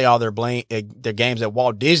kind of play all their games at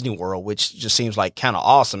Walt Disney World, which just seems like kind of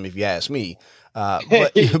awesome if you ask me.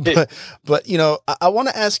 But I want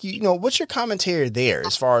to ask you, what's your commentary there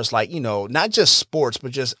as far as not just sports,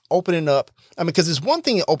 but just opening up? I mean, because it's one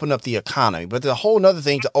thing to open up the economy, but there's a whole nother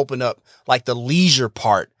thing to open up the leisure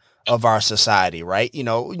part of our society, right? Do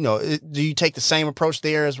you take the same approach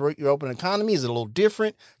there as your open economy? Is it a little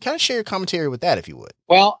different? Kind of share your commentary with that, if you would.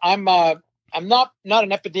 Well, I'm not an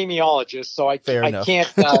epidemiologist, so I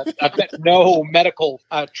can't. I've got no medical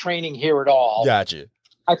training here at all. Gotcha.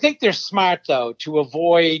 I think they're smart though to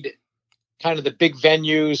avoid kind of the big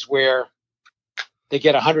venues where they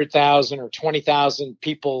get 100,000 or 20,000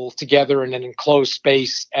 people together in an enclosed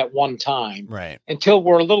space at one time. Right. Until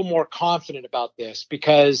we're a little more confident about this,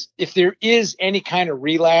 because if there is any kind of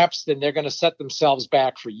relapse, then they're going to set themselves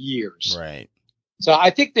back for years. Right. So I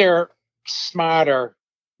think they're smarter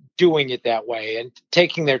doing it that way and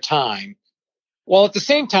taking their time, while at the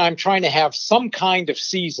same time trying to have some kind of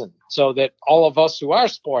season so that all of us who are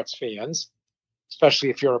sports fans, especially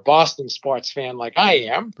if you're a Boston sports fan like I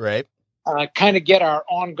am, right, kind of get our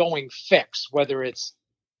ongoing fix, whether it's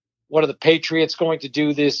what are the Patriots going to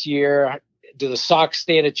do this year? Do the Sox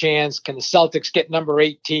stand a chance? Can the Celtics get number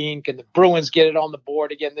 18? Can the Bruins get it on the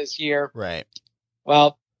board again this year? Right.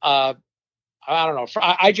 Well, I don't know.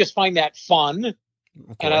 I just find that fun.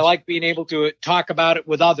 And I like being able to talk about it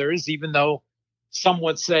with others, even though some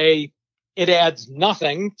would say it adds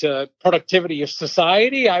nothing to productivity of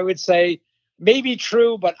society. I would say maybe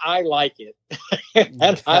true, but I like it. And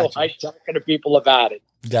gotcha. I like talking to people about it.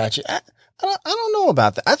 Gotcha. I don't know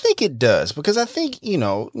about that. I think it does, because I think,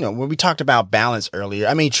 when we talked about balance earlier,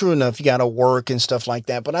 I mean, true enough, you got to work and stuff like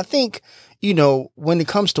that. But I think, when it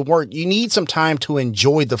comes to work, you need some time to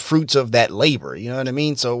enjoy the fruits of that labor. You know what I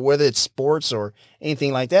mean? So whether it's sports or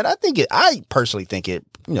anything like that, I personally think it,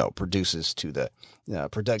 produces to the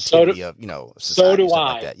productivity of, society. So do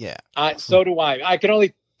I. Like that. Yeah. So do I. I can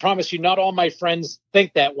only promise you not all my friends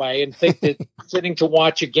think that way and think that sitting to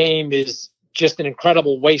watch a game is just an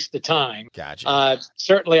incredible waste of time. Gotcha.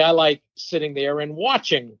 Certainly I like sitting there and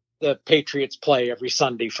watching the Patriots play every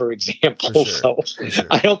Sunday, for example. For sure.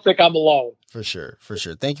 I don't think I'm alone. For sure.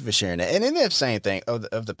 Thank you for sharing that. And in that same thing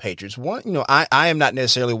of the Patriots, one, I am not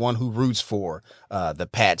necessarily one who roots for the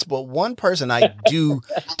Pats, but one person I do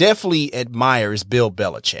definitely admire is Bill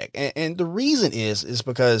Belichick. And the reason is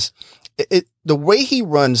because the way he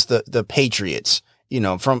runs the Patriots,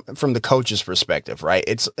 from the coach's perspective, right?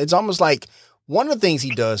 It's almost like one of the things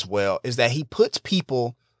he does well is that he puts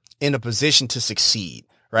people in a position to succeed,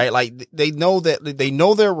 right? Like they know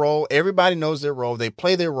their role. Everybody knows their role. They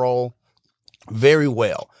play their role very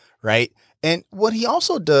well, right? And what he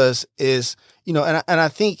also does is, and I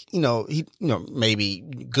think, he, maybe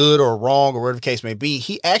good or wrong or whatever the case may be,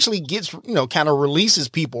 he actually gets, kind of releases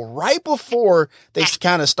people right before they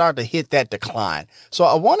kind of start to hit that decline. So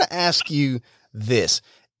I want to ask you this,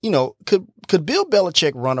 could Bill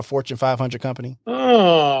Belichick run a Fortune 500 company?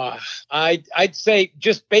 Oh, I'd say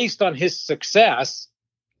just based on his success,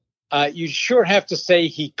 you sure have to say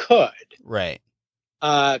he could. Right.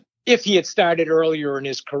 If he had started earlier in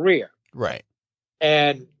his career. Right.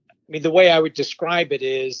 And I mean, the way I would describe it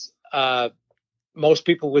is, most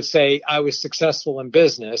people would say I was successful in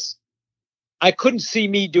business. I couldn't see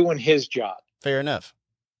me doing his job. Fair enough.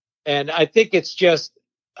 And I think it's just,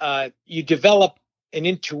 you develop an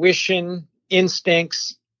intuition,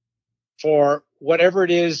 instincts for whatever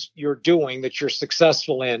it is you're doing that you're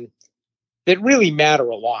successful in that really matter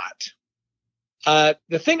a lot.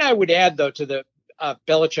 The thing I would add, though, to the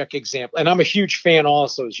Belichick example, and I'm a huge fan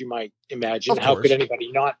also, as you might imagine. How could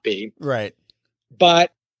anybody not be? Right.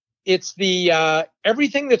 But it's the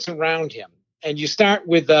everything that's around him. And you start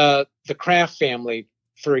with the Kraft family,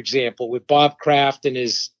 for example, with Bob Kraft and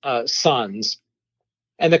his sons,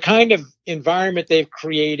 and the kind of environment they've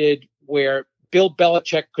created where Bill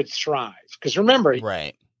Belichick could thrive. Because remember,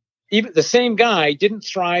 right, even the same guy didn't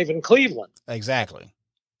thrive in Cleveland. Exactly.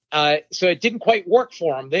 So it didn't quite work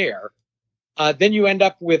for him there. Then you end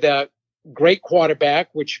up with a great quarterback,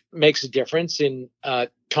 which makes a difference in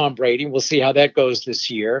Tom Brady. We'll see how that goes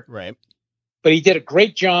this year. Right. But he did a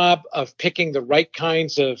great job of picking the right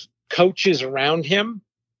kinds of coaches around him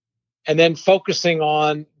and then focusing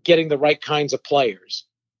on getting the right kinds of players.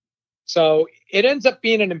 So it ends up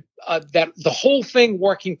being that the whole thing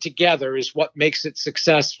working together is what makes it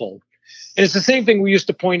successful. And it's the same thing we used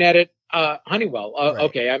to point at Honeywell. Right.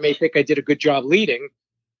 Okay, I may think I did a good job leading,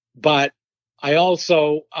 but I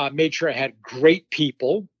also made sure I had great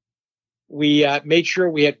people. We made sure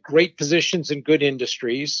we had great positions in good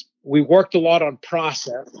industries. We worked a lot on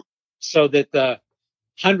process so that the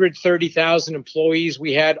 130,000 employees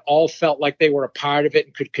we had all felt like they were a part of it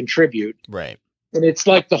and could contribute. Right. And it's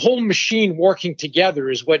like the whole machine working together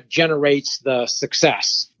is what generates the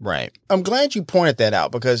success. Right. I'm glad you pointed that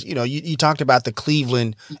out because, you talked about the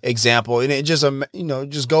Cleveland example, and it just,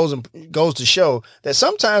 just goes to show that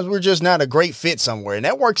sometimes we're just not a great fit somewhere. And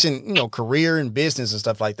that works in, career and business and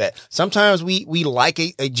stuff like that. Sometimes we like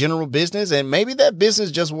a general business, and maybe that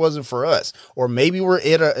business just wasn't for us. Or maybe we're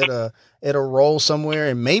at a role somewhere,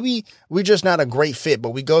 and maybe we're just not a great fit, but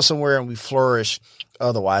we go somewhere and we flourish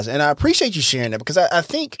otherwise. And I appreciate you sharing that because I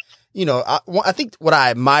think, I think what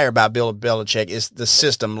I admire about Bill Belichick is the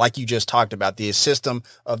system, like you just talked about, the system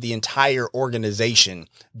of the entire organization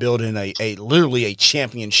building a literally a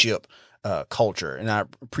championship culture. And I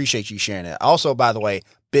appreciate you sharing that. Also, by the way,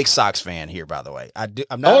 big Sox fan here, by the way.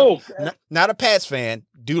 I'm not a Pats fan.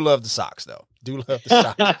 Do love the Sox, though. Do love the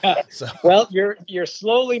Sox. So. Well, you're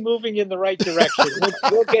slowly moving in the right direction.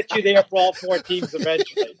 We'll get you there for all 4 teams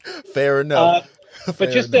eventually. Fair enough.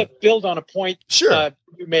 But just to build on a point sure.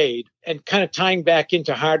 You made, and kind of tying back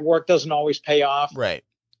into hard work doesn't always pay off. Right.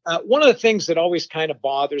 One of the things that always kind of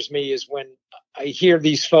bothers me is when I hear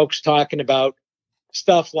these folks talking about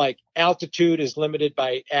stuff like altitude is limited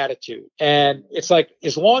by attitude. And it's like,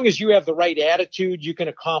 as long as you have the right attitude, you can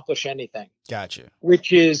accomplish anything. Gotcha.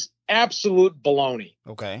 Which is absolute baloney.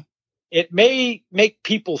 Okay. It may make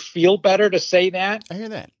people feel better to say that. I hear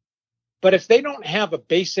that. But if they don't have a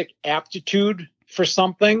basic aptitude for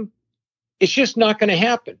something, it's just not going to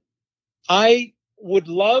happen. I would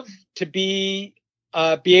love to be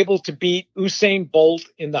able to beat Usain Bolt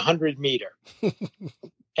in the 100-meter.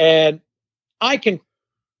 And I can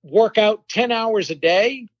work out 10 hours a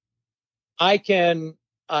day. I can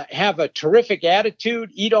have a terrific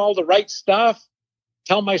attitude, eat all the right stuff,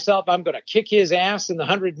 tell myself I'm going to kick his ass in the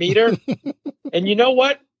 100-meter. And you know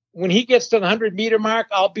what? When he gets to the 100-meter mark,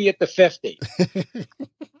 I'll be at the 50.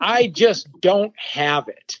 I just don't have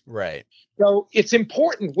it. Right. So it's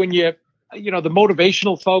important when the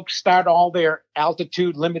motivational folks start all their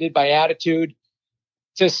altitude limited by attitude,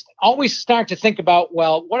 just always start to think about,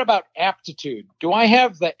 well, what about aptitude? Do I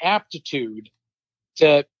have the aptitude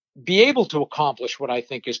to be able to accomplish what I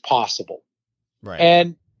think is possible? Right.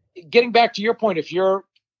 And getting back to your point, if you're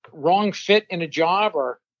wrong fit in a job,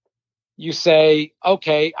 or you say,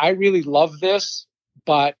 okay, I really love this,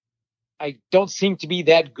 but I don't seem to be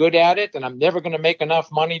that good at it, and I'm never going to make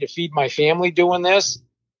enough money to feed my family doing this,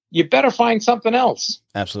 you better find something else.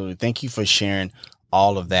 Absolutely. Thank you for sharing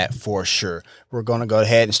all of that for sure. We're going to go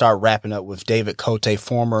ahead and start wrapping up with David Cote,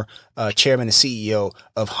 former chairman and CEO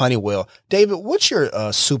of Honeywell. David, what's your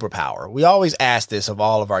superpower? We always ask this of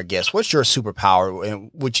all of our guests. What's your superpower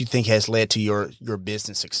and what you think has led to your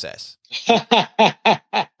business success?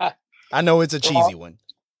 I know it's a cheesy one.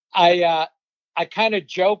 I kind of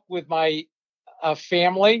joke with my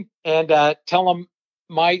family and tell them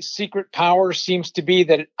my secret power seems to be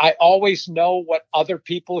that I always know what other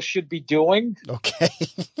people should be doing. Okay.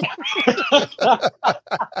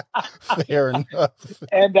 Fair enough.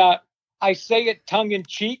 And I say it tongue in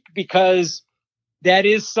cheek because that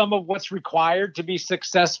is some of what's required to be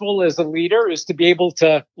successful as a leader, is to be able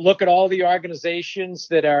to look at all the organizations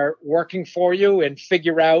that are working for you and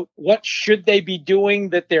figure out what should they be doing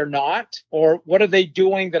that they're not, or what are they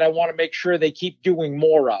doing that I want to make sure they keep doing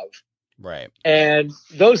more of. Right. And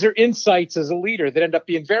those are insights as a leader that end up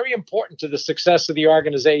being very important to the success of the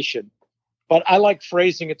organization. But I like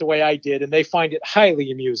phrasing it the way I did, and they find it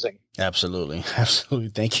highly amusing. Absolutely. Absolutely.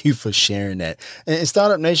 Thank you for sharing that. And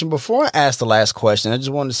Startup Nation, before I ask the last question, I just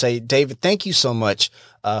wanted to say, David, thank you so much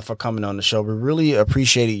for coming on the show. We really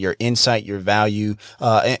appreciated your insight, your value,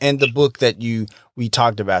 and the book that we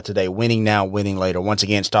talked about today, Winning Now, Winning Later. Once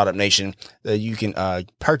again, Startup Nation, you can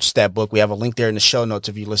purchase that book. We have a link there in the show notes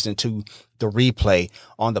if you listen to the replay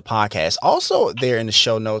on the podcast. Also there in the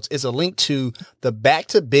show notes is a link to the Back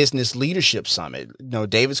to Business Leadership Summit.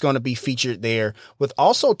 David's going to be featured there with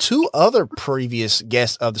also 2 other previous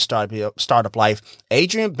guests of the Startup Life,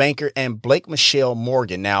 Adrian Banker and Blake Michelle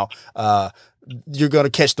Morgan. Now, you're going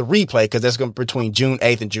to catch the replay because that's going to be between June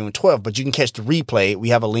 8th and June 12th, but you can catch the replay. We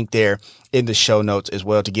have a link there in the show notes as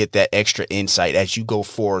well to get that extra insight as you go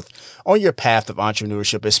forth on your path of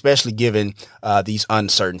entrepreneurship, especially given these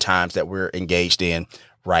uncertain times that we're engaged in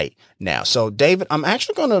right now. So, David, I'm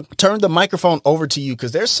actually going to turn the microphone over to you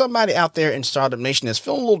because there's somebody out there in Startup Nation that's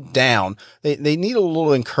feeling a little down. They need a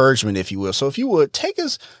little encouragement, if you will. So if you would take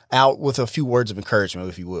us out with a few words of encouragement,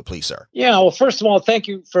 if you would, please, sir. Yeah, well, first of all, thank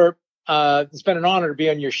you for it's been an honor to be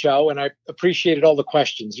on your show, and I appreciated all the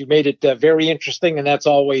questions. You made it very interesting, and that's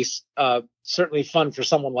always certainly fun for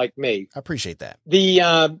someone like me. I appreciate that.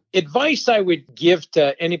 The advice I would give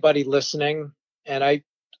to anybody listening, and I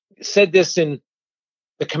said this in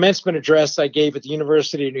the commencement address I gave at the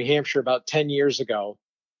University of New Hampshire about 10 years ago,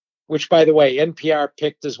 which, by the way, NPR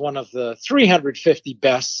picked as one of the 350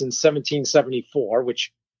 best since 1774,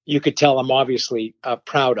 which you could tell I'm obviously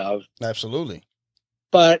proud of. Absolutely.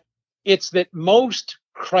 But it's that most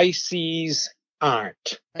crises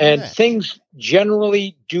aren't. And things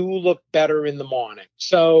generally do look better in the morning.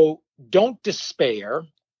 So don't despair.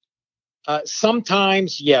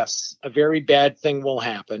 Sometimes, yes, a very bad thing will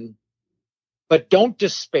happen. But don't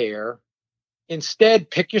despair. Instead,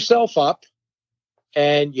 pick yourself up,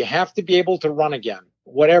 and you have to be able to run again,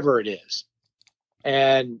 whatever it is.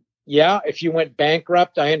 And yeah, if you went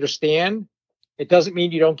bankrupt, I understand. It doesn't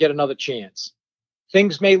mean you don't get another chance.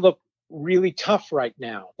 Things may look really tough right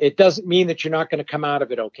now. It doesn't mean that you're not going to come out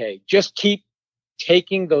of it okay. Just keep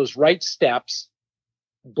taking those right steps,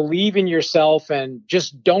 believe in yourself, and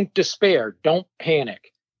just don't despair. Don't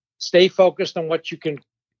panic. Stay focused on what you can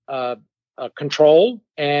control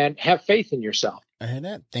and have faith in yourself. I hear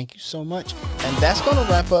that. Thank you so much. And that's going to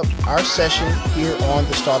wrap up our session here on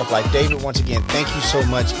The Startup Life. David, once again, thank you so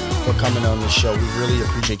much for coming on the show. We really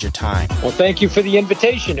appreciate your time. Well, thank you for the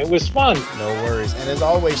invitation. It was fun. No worries. And as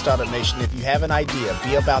always, Startup Nation, if you have an idea,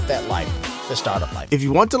 be about that life, The Startup Life. If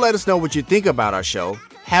you want to let us know what you think about our show,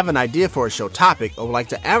 have an idea for a show topic, or would like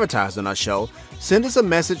to advertise on our show, send us a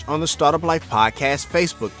message on the Startup Life Podcast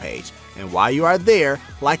Facebook page. And while you are there,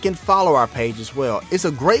 like and follow our page as well. It's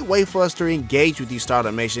a great way for us to engage with you,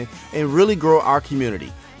 Startup Nation, and really grow our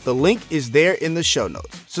community. The link is there in the show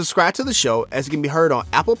notes. Subscribe to the show as it can be heard on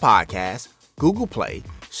Apple Podcasts, Google Play,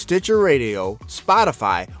 Stitcher Radio,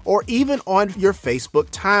 Spotify, or even on your Facebook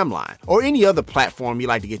timeline or any other platform you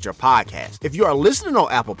like to get your podcast. If you are listening on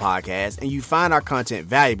Apple Podcasts and you find our content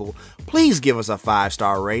valuable, please give us a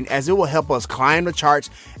 5-star rating, as it will help us climb the charts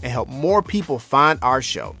and help more people find our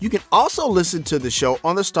show. You can also listen to the show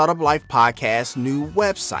on the Startup Life Podcast new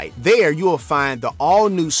website. There you will find the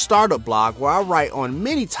all-new startup blog where I write on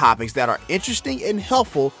many topics that are interesting and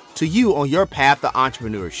helpful to you on your path to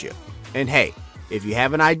entrepreneurship. And hey, if you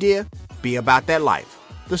have an idea, be about that life,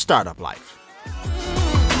 the startup life.